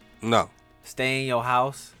with that. No. Stay in your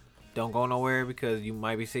house. Don't go nowhere because you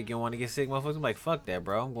might be sick. You don't want to get sick. Motherfuckers I'm like, fuck that,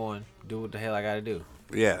 bro. I'm going to do what the hell I got to do.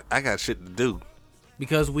 Yeah, I got shit to do.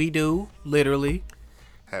 Because we do, literally.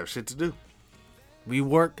 Have shit to do. We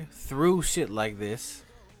work through shit like this.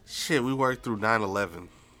 Shit, we worked through 9/11.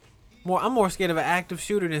 I'm more scared of an active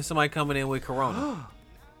shooter than somebody coming in with corona.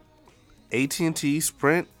 AT&T,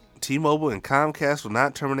 Sprint, T-Mobile, and Comcast will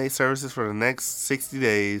not terminate services for the next 60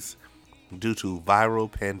 days due to viral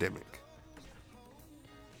pandemic.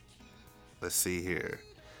 Let's see here.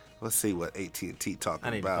 Let's see what AT&T talking I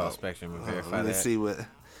need about. to call Spectrum and verify Let me that. see what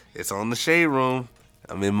it's on the shade room.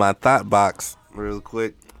 I'm in my thought box real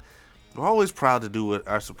quick. We're always proud to do what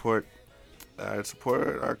our support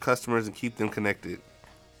our customers and keep them connected.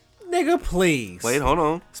 Nigga, please. Wait, hold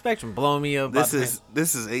on. Spectrum blowing me up. This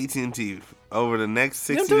is AT&T. Over the next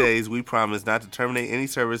 60 too. days, we promise not to terminate any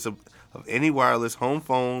service of any wireless, home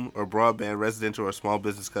phone, or broadband residential or small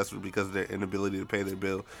business customers because of their inability to pay their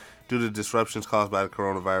bill due to disruptions caused by the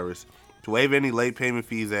coronavirus. To waive any late payment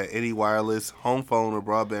fees that any wireless, home phone, or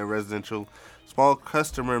broadband residential small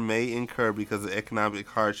customer may incur because of economic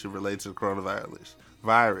hardship related to the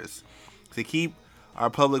coronavirus. To keep our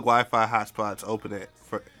public Wi-Fi hotspots open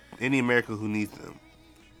for any American who needs them.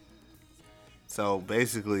 So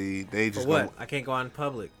basically, they just For what? I can't go out in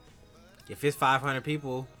public. If it's 500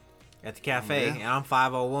 people at the cafe and I'm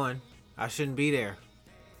 501, I shouldn't be there.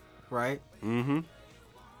 Right? Mm-hmm.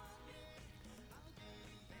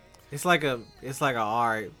 It's like a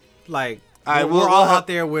alright. Like, Alright, we're we'll all have- out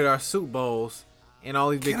there with our soup bowls and all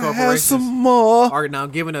these big Can I have corporations some more? are now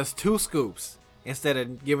giving us 2 scoops instead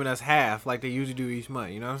of giving us half like they usually do each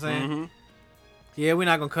month. You know what I'm saying? Mm-hmm. Yeah, we're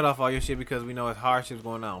not going to cut off all your shit because we know it's hardships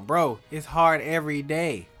going on. Bro, it's hard every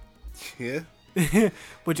day. Yeah.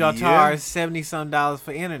 But y'all Yeah. charge $70-some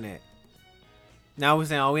for internet. Now we're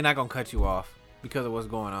saying, oh, we're not going to cut you off because of what's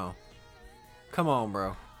going on. Come on,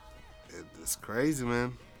 bro. It's crazy,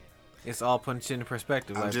 man. It's all putting shit in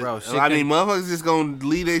perspective. Like, bro, shit I mean, could- motherfuckers just gonna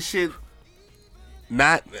leave their shit,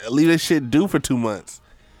 not leave their shit due for 2 months.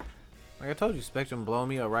 like I told you, Spectrum blowing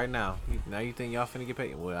me up right now. Now you think y'all finna get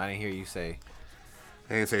paid? Well, I didn't hear you say.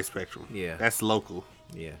 I didn't say Spectrum. Yeah. That's local.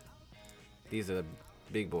 Yeah. These are the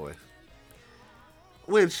big boys.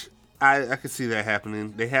 Which I could see that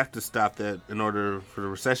happening. They have to stop that in order for the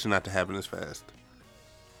recession not to happen as fast.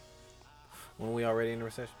 When we already in the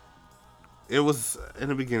recession? It was in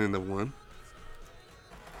the beginning of one.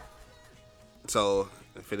 So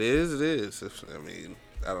if it is, it is. I mean,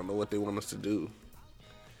 I don't know what they want us to do.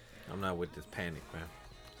 I'm not with this panic, man.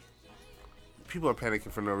 People are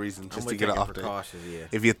panicking for no reason, just to with get taking off there. precautions, yeah.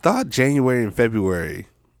 If you thought January and February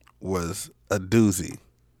was a doozy,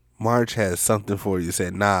 March has something for you.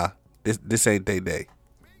 Said, nah, this ain't they day.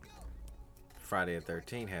 Friday the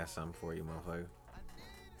 13th has something for you, motherfucker.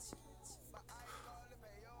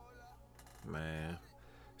 Man.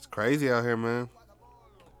 It's crazy out here, man.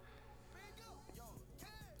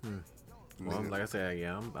 Well, like I said,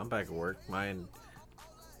 yeah, I'm back at work.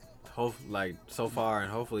 So far,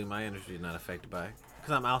 and hopefully my industry is not affected by it.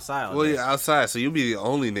 Because I'm outside all Well, day. you're outside, so you'll be the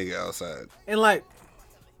only nigga outside. And like,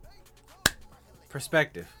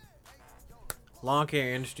 perspective. Lawn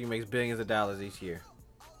care industry makes billions of dollars each year.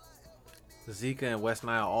 Zika and West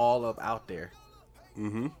Nile all up out there.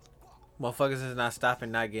 Mm-hmm. Motherfuckers is not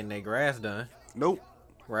stopping, not getting their grass done, Nope.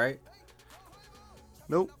 right?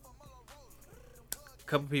 Nope.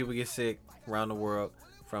 Couple people get sick around the world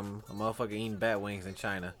from a motherfucker eating bat wings in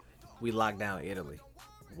China. We locked down Italy.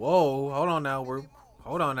 Whoa, hold on now.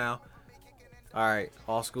 Hold on now. All right,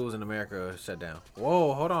 all schools in America are shut down.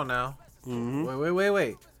 Whoa, hold on now. Mm-hmm.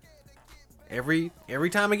 Wait. Every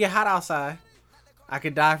time it get hot outside, I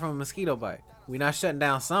could die from a mosquito bite. We not shutting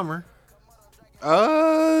down summer.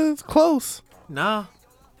 It's close. Nah.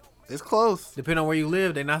 It's close. Depending on where you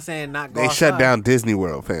live, they're not saying not go They outside. shut down Disney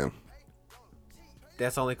World, fam.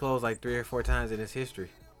 That's only closed like 3 or 4 times in its history.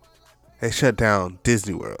 They shut down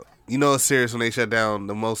Disney World. You know it's serious when they shut down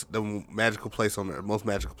the magical place on earth. Most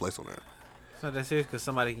magical place on earth. It's not that serious because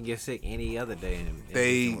somebody can get sick any other day. In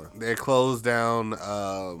They closed down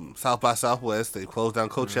South by Southwest. They closed down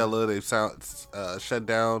Coachella. They've shut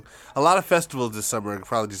down a lot of festivals this summer. Are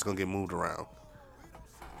probably just gonna get moved around.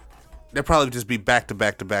 They'll probably just be back to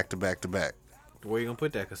back to back to back to back. Where you gonna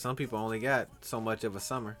put that? Because some people only got so much of a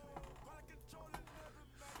summer.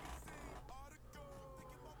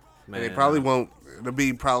 And they probably won't.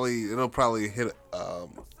 It'll probably hit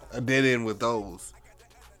a dead end with those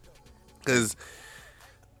because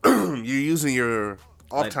you're using your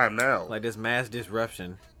off time now. Like this mass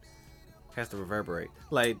disruption has to reverberate.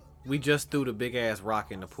 Like we just threw the big ass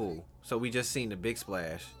rock in the pool, so we just seen the big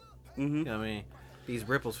splash. You know what I mean? These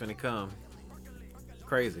ripples finna come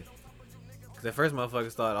crazy. Cause at first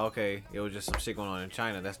motherfuckers thought, okay, it was just some shit going on in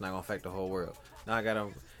China. That's not gonna affect the whole world.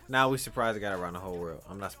 Now we surprised it got around the whole world.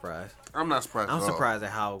 I'm not surprised. I'm not surprised. I'm at all. surprised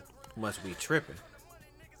at how much we tripping.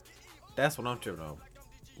 That's what I'm tripping over.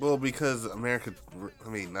 Well, because America, I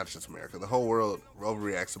mean, not just America, the whole world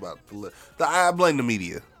overreacts about I blame the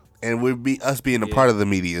media, and us being a part of the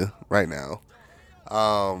media right now.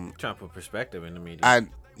 Trying to put perspective in the media.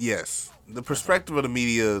 Yes, the perspective of the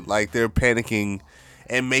media, like they're panicking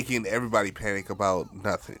and making everybody panic about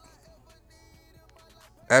nothing.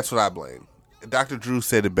 That's what I blame. Dr. Drew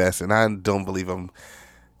said it best, and I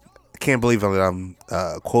can't believe that I'm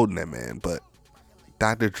quoting that man, but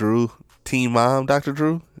Dr. Drew, Teen Mom Dr.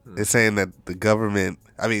 Drew, is saying that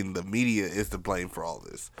the media is to blame for all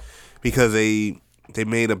this because they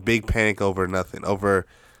made a big panic over nothing, over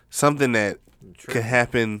something that could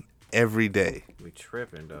happen every day. We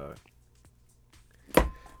tripping, dog.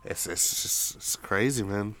 It's crazy,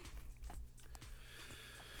 man.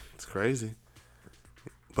 It's crazy,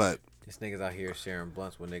 but. This niggas out here sharing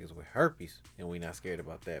blunts with niggas with herpes, and we not scared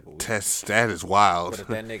about that. But that is wild. But if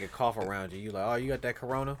that nigga cough around you, you like, oh, you got that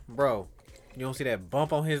corona? Bro, you don't see that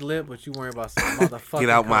bump on his lip, but you worry about some motherfucking Get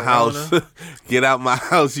out my house. Get out my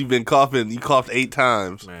house. You've been coughing. You coughed 8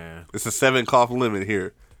 times. Man. It's a 7 cough limit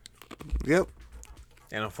here. Yep.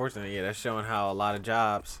 And unfortunately, yeah, that's showing how a lot of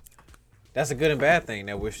jobs, that's a good and bad thing,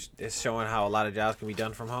 that it's showing how a lot of jobs can be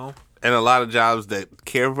done from home. And a lot of jobs that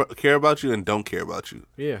care about you and don't care about you.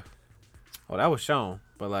 Yeah. Oh, that was shown.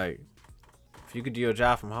 But, like, if you could do your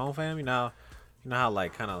job from home, fam, you know how,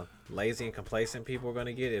 like, kind of lazy and complacent people are going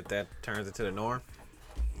to get if that turns into the norm?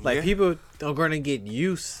 Like, people are going to get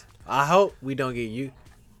used. I hope we don't get used.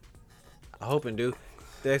 I hope and do.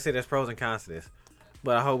 They say there's pros and cons to this.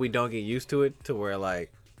 But I hope we don't get used to it to where,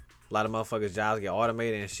 like, a lot of motherfuckers' jobs get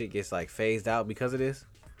automated and shit gets, like, phased out because of this.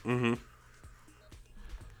 Mm-hmm.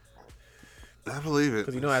 I believe it.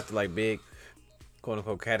 Because you know after, like, big,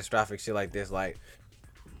 quote-unquote, catastrophic shit like this, like,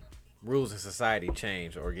 rules in society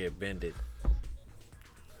change or get bended.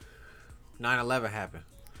 9/11 happened.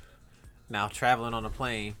 Now, traveling on a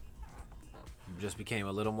plane just became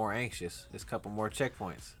a little more anxious. There's a couple more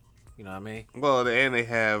checkpoints. You know what I mean? Well, and they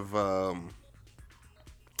have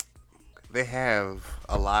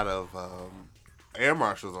a lot of air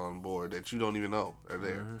marshals on board that you don't even know are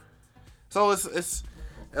there. Mm-hmm. So it's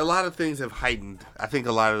a lot of things have heightened. I think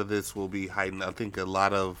a lot of this will be heightened. I think a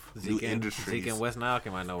lot of new industries. Zeke and West Nile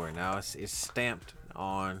came out of nowhere. Now it's stamped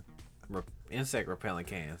on insect repellent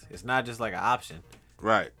cans. It's not just like an option.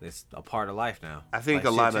 Right. It's a part of life now. I think a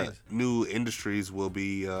lot of new industries will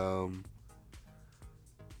be. Let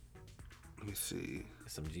me see.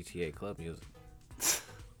 Some GTA club music.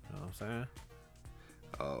 You know what I'm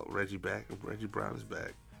saying? Reggie Brown is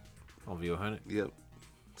back. On View 100? Yep.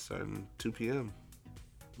 Starting 2 p.m.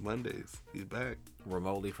 Mondays. He's back.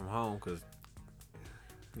 Remotely from home because,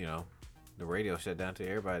 you know, the radio shut down to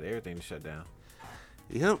everything shut down.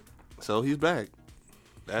 Yep. So he's back.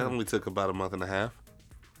 That only took about a month and a half.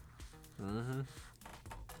 Mm-hmm.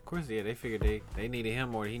 Of course, yeah, they figured they needed him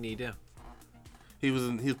more than he needed them. He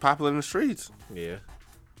was popular in the streets. Yeah.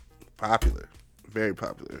 Popular. Very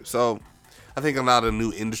popular. So I think a lot of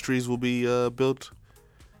new industries will be built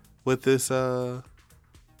with this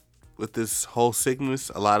whole sickness.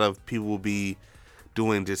 A lot of people will be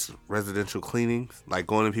doing just residential cleanings, like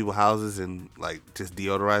going to people's houses and like just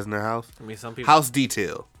deodorizing their house. I mean, some people house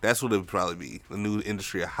detail. That's what it would probably be. The new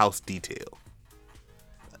industry of house detail.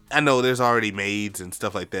 I know there's already maids and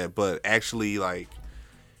stuff like that, but actually like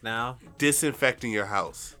now disinfecting your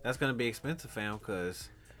house. That's gonna be expensive, fam. Cause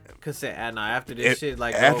after this shit,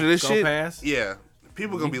 like after this go shit, past, yeah,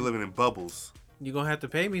 people gonna be living in bubbles. You gonna have to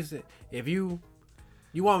pay me if you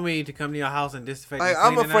You want me to come to your house and disinfect? Like, and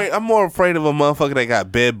I'm clean it afraid. now? I'm more afraid of a motherfucker that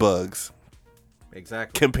got bed bugs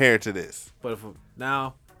Exactly. compared to this. But if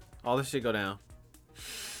now all this shit go down,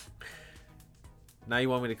 now you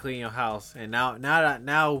want me to clean your house, and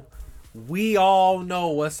now we all know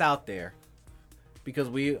what's out there because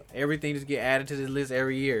everything just get added to this list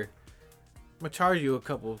every year. I'm gonna charge you a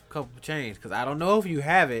couple change because I don't know if you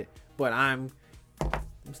have it, but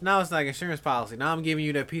now it's like insurance policy. Now I'm giving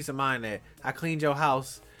you that peace of mind that I cleaned your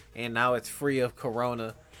house and now it's free of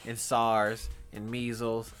corona and SARS and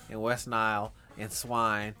measles and West Nile and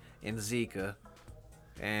swine and Zika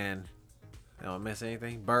and I don't miss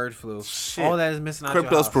anything. Bird flu. Shit. All that is missing out your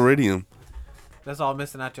house. Cryptosporidium. That's all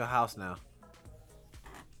missing out your house now.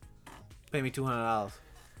 Pay me $200.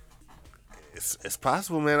 It's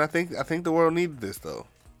possible, man. I think the world needed this though.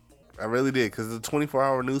 I really did because it's a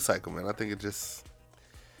 24-hour news cycle, man. I think it just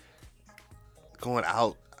going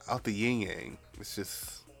out the yin yang. It's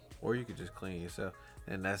just Or you could just clean yourself,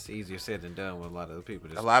 and that's easier said than done with a lot of the people.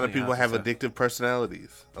 Just a lot of clean people out have yourself. addictive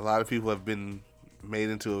personalities. A lot of people have been made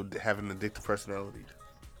into having an addictive personality.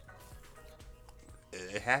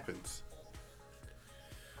 It happens.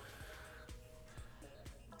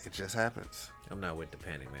 It just happens. I'm not with the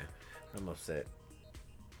panic, man. I'm upset.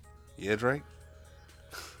 Yeah, Drake.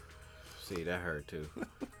 See, that hurt too.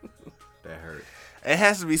 That hurt. It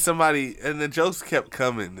has to be somebody, and the jokes kept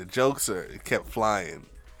coming. The jokes kept flying,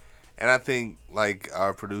 and I think, like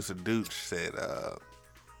our producer Dooch said,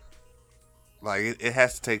 like it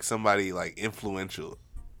has to take somebody like influential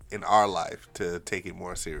in our life to take it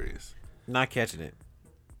more serious. Not catching it.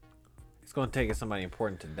 It's gonna take somebody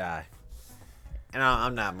important to die, and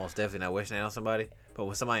I'm not most definitely not wishing that on somebody. But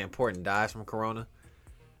when somebody important dies from corona,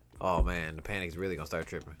 oh man, the panic's really gonna start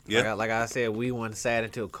tripping. Yeah. Like I said, we weren't sad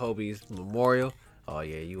until Kobe's memorial. Oh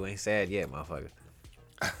yeah, you ain't sad yet, motherfucker.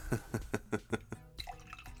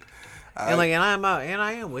 And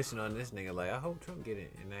I am wishing on this nigga. Like I hope Trump get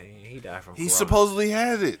it, and he died from. He corona. supposedly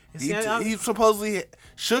had it. You see, He supposedly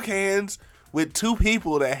shook hands with 2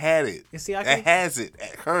 people that had it. You see, I that can't- has it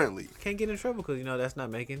currently. Can't get in trouble because that's not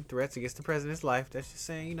making threats against the president's life. That's just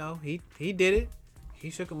saying he did it. He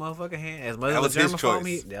shook a motherfucker hand. As much That as was a his germaphobe,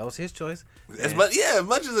 choice. that was his choice. As And- much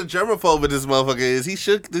as a germaphobe this motherfucker is, he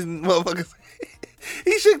shook this motherfucker.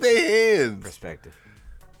 He shook their hands. Perspective.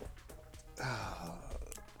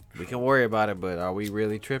 We can worry about it, but are we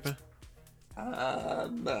really tripping?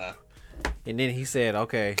 Nah. And then he said,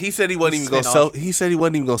 "Okay." He said he wasn't even spent gonna all- He said he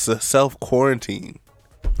wasn't even gonna self quarantine.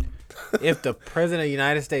 If the president of the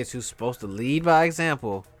United States, who's supposed to lead by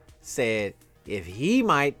example, said if he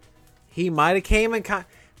might have came in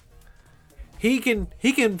he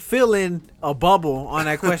can fill in a bubble on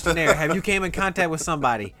that questionnaire. Have you came in contact with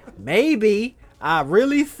somebody? Maybe. I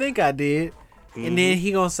really think I did. And then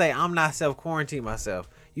he gonna say I'm not self quarantine myself.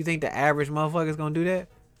 You think the average motherfucker's gonna do that?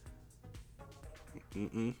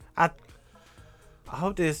 I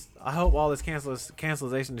hope all this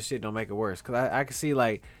cancellation of shit don't make it worse. Cause I can see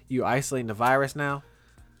like you isolating the virus now.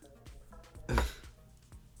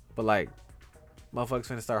 But like motherfuckers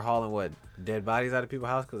finna start hauling dead bodies out of people's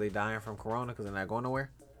house because they dying from corona because they're not going nowhere.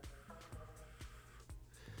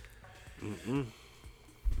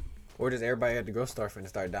 Or does everybody at the grocery store finna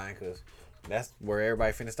start dying because that's where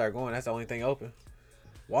everybody finna start going. That's the only thing open.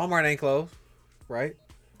 Walmart ain't closed, right?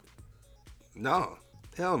 No,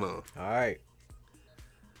 hell no. All right.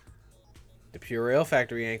 The Purell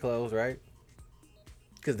factory ain't closed, right?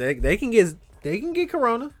 Because they can get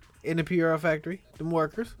corona in the Purell factory, them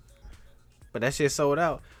workers. But that shit sold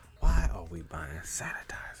out. Why are we buying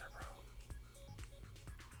sanitizer, bro?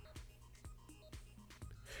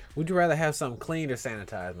 Would you rather have something cleaned or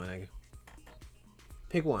sanitized, my nigga?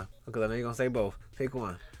 Pick one. Because I know you're going to say both. Pick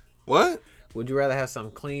one. What? Would you rather have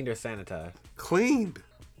something cleaned or sanitized? Cleaned.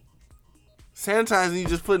 Sanitizing, you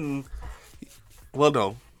just putting. Well,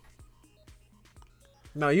 no.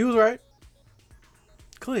 No, you was right.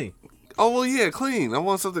 Clean. Oh well, yeah, clean. I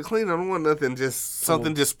want something clean. I don't want nothing just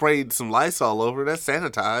sprayed some Lysol over. That's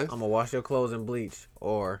sanitized. I'm going to wash your clothes in bleach.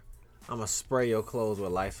 Or I'm going to spray your clothes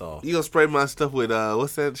with Lysol. You gonna spray my stuff with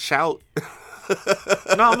what's that? Shout. No,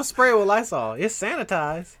 I'm going to spray it with Lysol. It's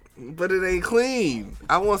sanitized. But it ain't clean.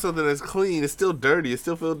 I want something that's clean. It's still dirty. It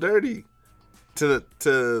still feels dirty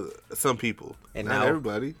to some people. And not now-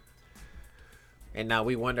 everybody. And now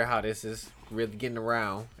we wonder how this is really getting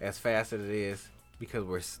around as fast as it is because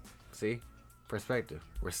perspective.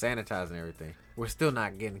 We're sanitizing everything. We're still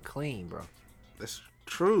not getting clean, bro. That's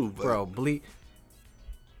true, but Bro,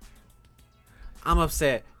 I'm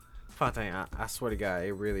upset. Fontaine, I swear to God,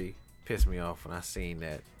 it really pissed me off when I seen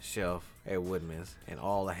that shelf at Woodman's and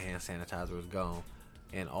all the hand sanitizer was gone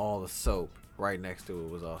and all the soap right next to it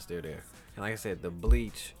was all still there. And like I said, the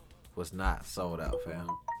bleach was not sold out, fam.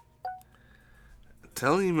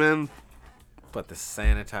 Telling you, man. But the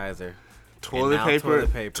sanitizer, Toilet now paper,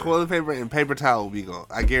 toilet paper. and paper towel will be gone.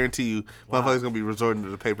 I guarantee you, motherfuckers gonna be resorting to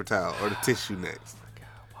the paper towel or the tissue next. Oh my God,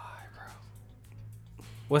 why, bro?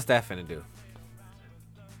 What's that finna do?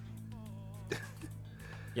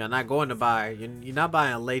 You're not going to buy. You're not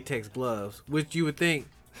buying latex gloves, which you would think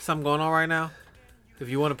something going on right now. If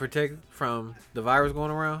you want to protect from the virus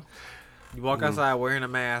going around, you walk outside wearing a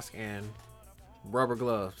mask and rubber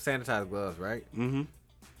gloves, sanitized gloves, right? Mm-hmm.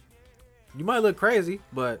 You might look crazy,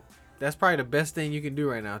 but that's probably the best thing you can do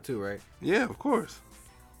right now, too, right? Yeah, of course.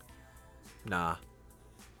 Nah.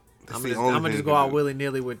 That's I'm the gonna only just thing you go can out do.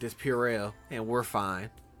 willy-nilly with this Purell, and we're fine.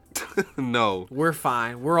 No. We're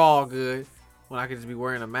fine. We're all good when I could just be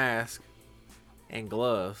wearing a mask and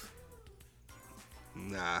gloves.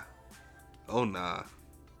 Nah. Oh, nah.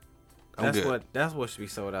 That's what should be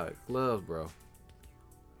sold out. Gloves, bro.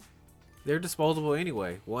 They're disposable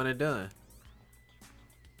anyway. One and done.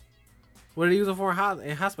 What are they using for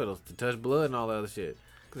in hospitals? To touch blood and all that other shit.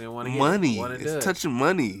 'Cause they want to get Money. one and It's done. touching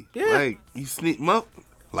money. Yeah. Like, you sneak up.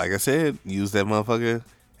 Like I said, use that motherfucker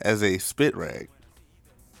as a spit rag.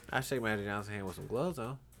 I shake Magic Johnson's hand with some gloves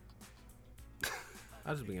on.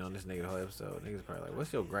 I just be on this nigga the whole episode. Niggas probably like,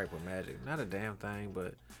 what's your gripe with Magic? Not a damn thing, but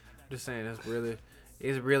I'm just saying it's really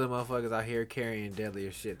motherfuckers out here carrying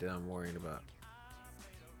deadlier shit that I'm worrying about.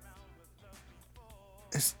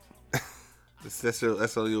 That's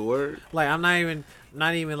all your word? Like I'm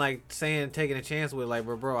not even like saying taking a chance with like,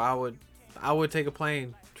 bro, I would take a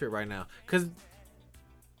plane trip right now, cause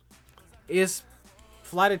it's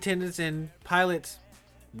flight attendants and pilots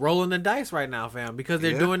rolling the dice right now, fam, because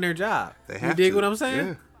they're doing their job. They You have dig to. what I'm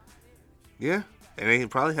saying? Yeah. And they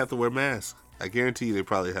probably have to wear masks. I guarantee you they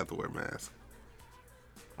probably have to wear masks.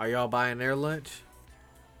 Are y'all buying their lunch?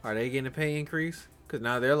 Are they getting a pay increase? Cause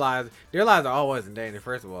now their lives are always in danger.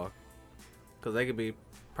 First of all, cause they could be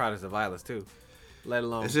products of violence too. Let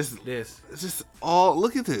alone It's just this, It's just all.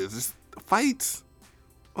 Look at this. Just fights.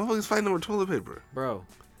 Motherfuckers fighting over toilet paper. bro.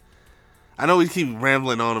 I know we keep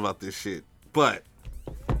rambling on about this shit, but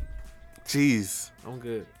jeez. I'm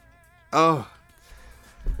good. Oh.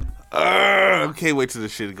 I can't wait till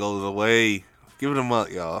this shit goes away. Give it a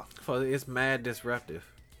month, y'all. It's mad disruptive.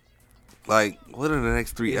 Like, what are the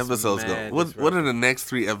next 3 It's episodes mad going? What are disruptive. the next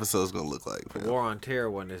 3 episodes gonna look like? The Man? War on Terror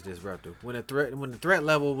wasn't as disruptive. When the threat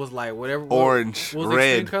level was like whatever Orange, what was the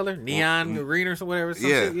red, extreme color, neon, green, or some whatever. Some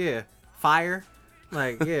Yeah. shit, yeah, fire,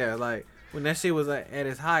 like yeah, like when that shit was at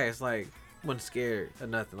its highest, like wasn't scared of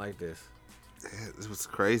nothing like this. It was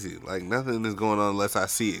crazy. Like nothing is going on unless I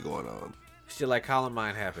see it going on. Shit like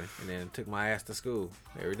Columbine happened, and then took my ass to school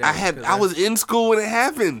every day. I was in school when it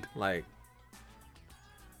happened. like,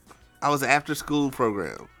 I was after school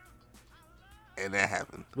program, and that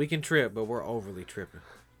happened. we can trip, but we're overly tripping.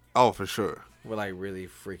 Oh, for sure, We're like really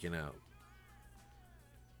freaking out,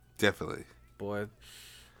 definitely. boy.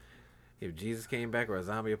 If Jesus came back or a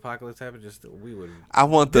zombie apocalypse happened, we would. I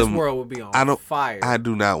want This them. world would be on fire. I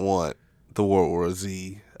do not want the World War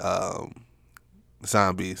Z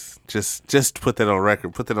zombies. Just put that on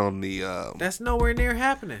record. Put that on the. That's nowhere near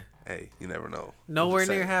happening. Hey, you never know. Nowhere I'm just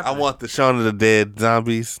near saying. happening. I want the Shaun of the Dead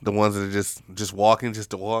zombies, the ones that are just walking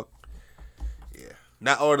just to walk. Yeah,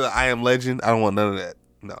 not or the I Am Legend. I don't want none of that.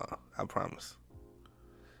 No, I promise.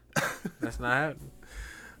 That's not happening.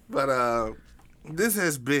 But this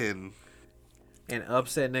has been An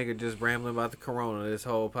upset nigga just rambling about the corona this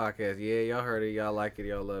whole podcast. Yeah, y'all heard it. Y'all like it.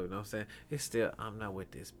 Y'all love it. You know what I'm saying? It's still, I'm not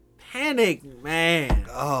with this panic, man.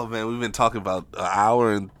 oh man, we've been talking about an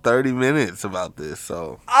hour and 30 minutes about this.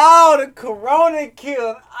 So Oh, the corona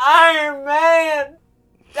killed Iron Man.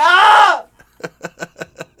 Ah!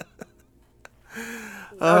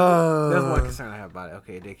 That's one concern I have about it.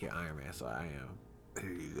 Okay, they kill Iron Man, so I am. there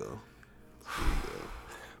you go.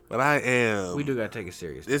 But I am. We do gotta take it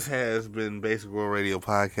serious. This has been Basic World Radio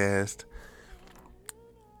Podcast.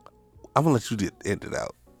 I'm gonna let you end it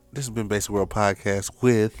out. This has been Basic World Podcast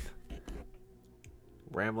with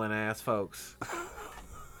Rambling ass folks.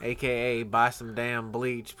 AKA buy some damn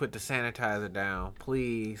bleach, put the sanitizer down,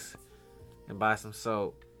 please, and buy some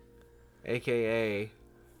soap. AKA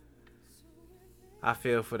I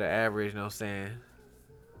feel for the average, you know what I'm saying,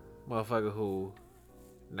 motherfucker who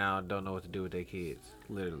now don't know what to do with their kids.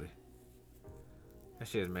 Literally. That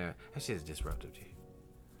shit is mad. That shit is disruptive, G.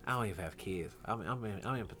 I don't even have kids. I'm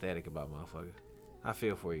empathetic about motherfuckers. I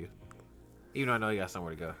feel for you. Even though I know you got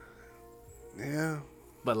somewhere to go. yeah.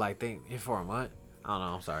 But like, think for a month. I don't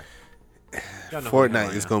know. I'm sorry. Y'all know who we have Fortnite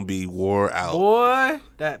right is now. gonna be wore out. Boy,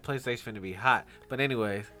 that PlayStation finna be hot. But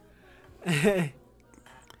anyways,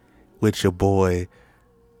 with your boy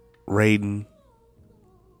Raiden.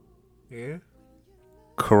 Yeah.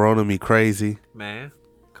 Corona me crazy. Man.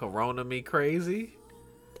 Corona me crazy.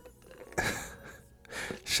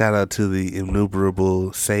 Shout out to the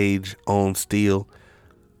innumerable Sage on Steel.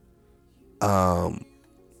 Plank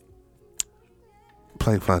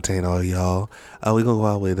Fontaine, all y'all. We're gonna go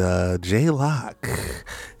out with J-Lock.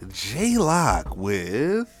 J-Lock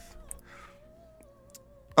with.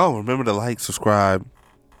 Oh, remember to like, subscribe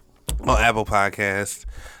on Apple Podcasts.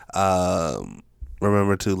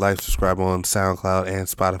 Remember to like, subscribe on SoundCloud and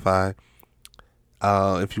Spotify.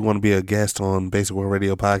 If you want to be a guest on Basic World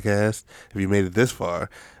Radio Podcast, if you made it this far,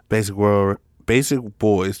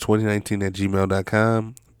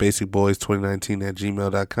 basicboys2019@gmail.com.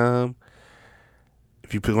 basicboys2019@gmail.com.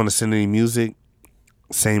 If you want to send any music,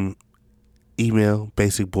 same email,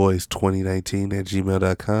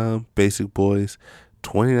 basicboys2019@gmail.com.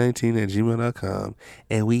 basicboys2019@gmail.com.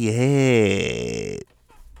 And we had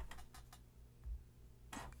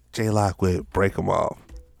J-Lock with Break 'Em Off.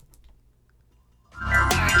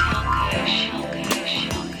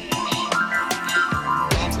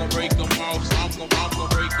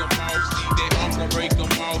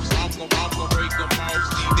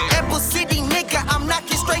 Apple City nigga, I'm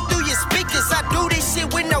knocking straight through your speakers. I do this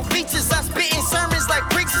shit with no features. I spitting sermons like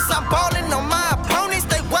preachers. I'm balling on my opponents.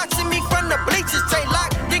 They watching me from the bleachers.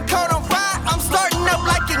 J-Lock, get caught on fire. I'm starting up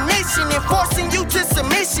like ignition and forcing you to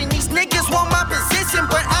submission. These niggas want my position,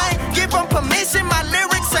 but I ain't give them permission. My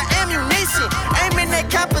lyrics are ammunition. Aiming at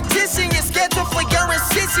competition. You're scheduled for your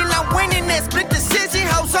incision. I'm winning that split decision.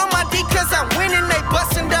 Hoes on my D cause I'm winning. They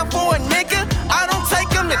busting down for a nigga. I don't take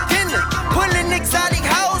them to dinner. Pulling exotic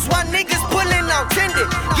hoes while niggas pulling on Tinder.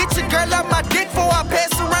 Get your girl out my dick before I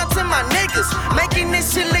pass around to my niggas. Making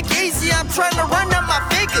this shit look easy, I'm trying to run up my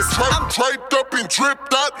figures. I'm draped up and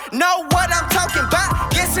dripped up. Know what I'm talking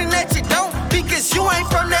about? Guessing that you don't, because you ain't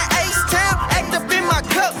from that H-Town. Act up in my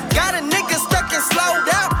cup, got a nigga stuck and slowed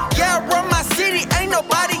out. Yeah, I run my city, ain't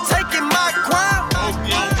nobody taking my crown.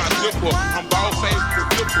 I'm ball face with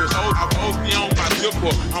flippers. I'm OP on my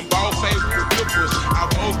zipper. I'm ball face with flippers. I'm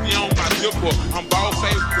OP on my zipper. I'm ball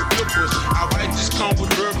face with flippers. I might just come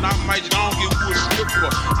with verb and I might just don't get with a slipper.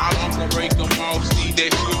 I'm gonna break them off, see that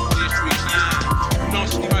shit district line. You don't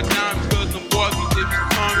see my time because them boys be just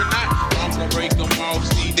coming out. I'm gonna break them off,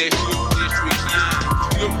 see that shit district line.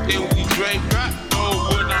 Look there when you Drake drop, know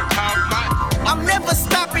what I'm talking about. I'm never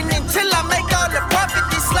stopping until I make all the profit.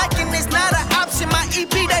 This liking is not an option. My EP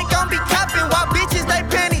they gon' be copping while bitches they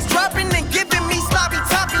panties dropping and giving me sloppy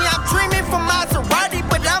toppy. I'm dreaming for Maserati,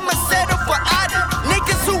 but I'ma settle for Audi.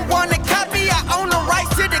 Niggas who wanna copy, I own the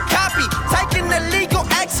rights to the copy. Taking the legal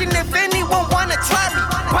action if anyone wanna try me.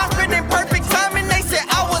 Prospered in perfect timing, they said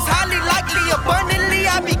I was highly likely. Abundantly,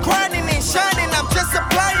 I be grinding and shining. I'm just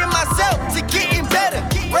applying myself to getting better.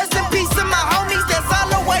 Rest in peace to my homies, that's all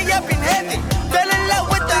the way up in heaven. Fell in love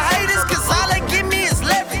with the haters, cause all they give me is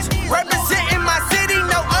leverage. Representing my city,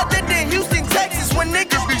 no other than Houston, Texas. When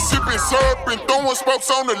niggas be sipping syrup and throwing spokes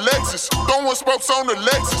on the Lexus.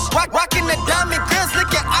 Rocking the diamond girls,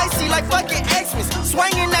 looking icy like fucking Xmas.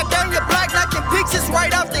 Swinging that down your block, knocking pictures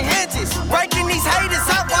right off the hinges. Breaking these haters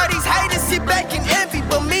out while these haters sit back and envy.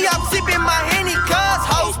 But me, I'm sipping my Henny cause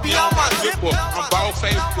hoes be on my zipper. I'm ball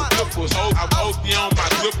face with flippers. I'm hoes be on my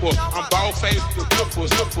zipper. I'm ball face with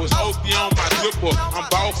flippers. Hoes be on my zipper. I'm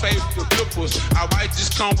ball face with flippers. I might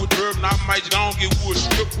just come with verb and I might just don't get with a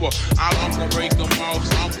stripper. I'm gonna break them off.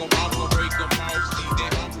 I'm gonna break them off. See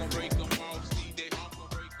that I'm gonna break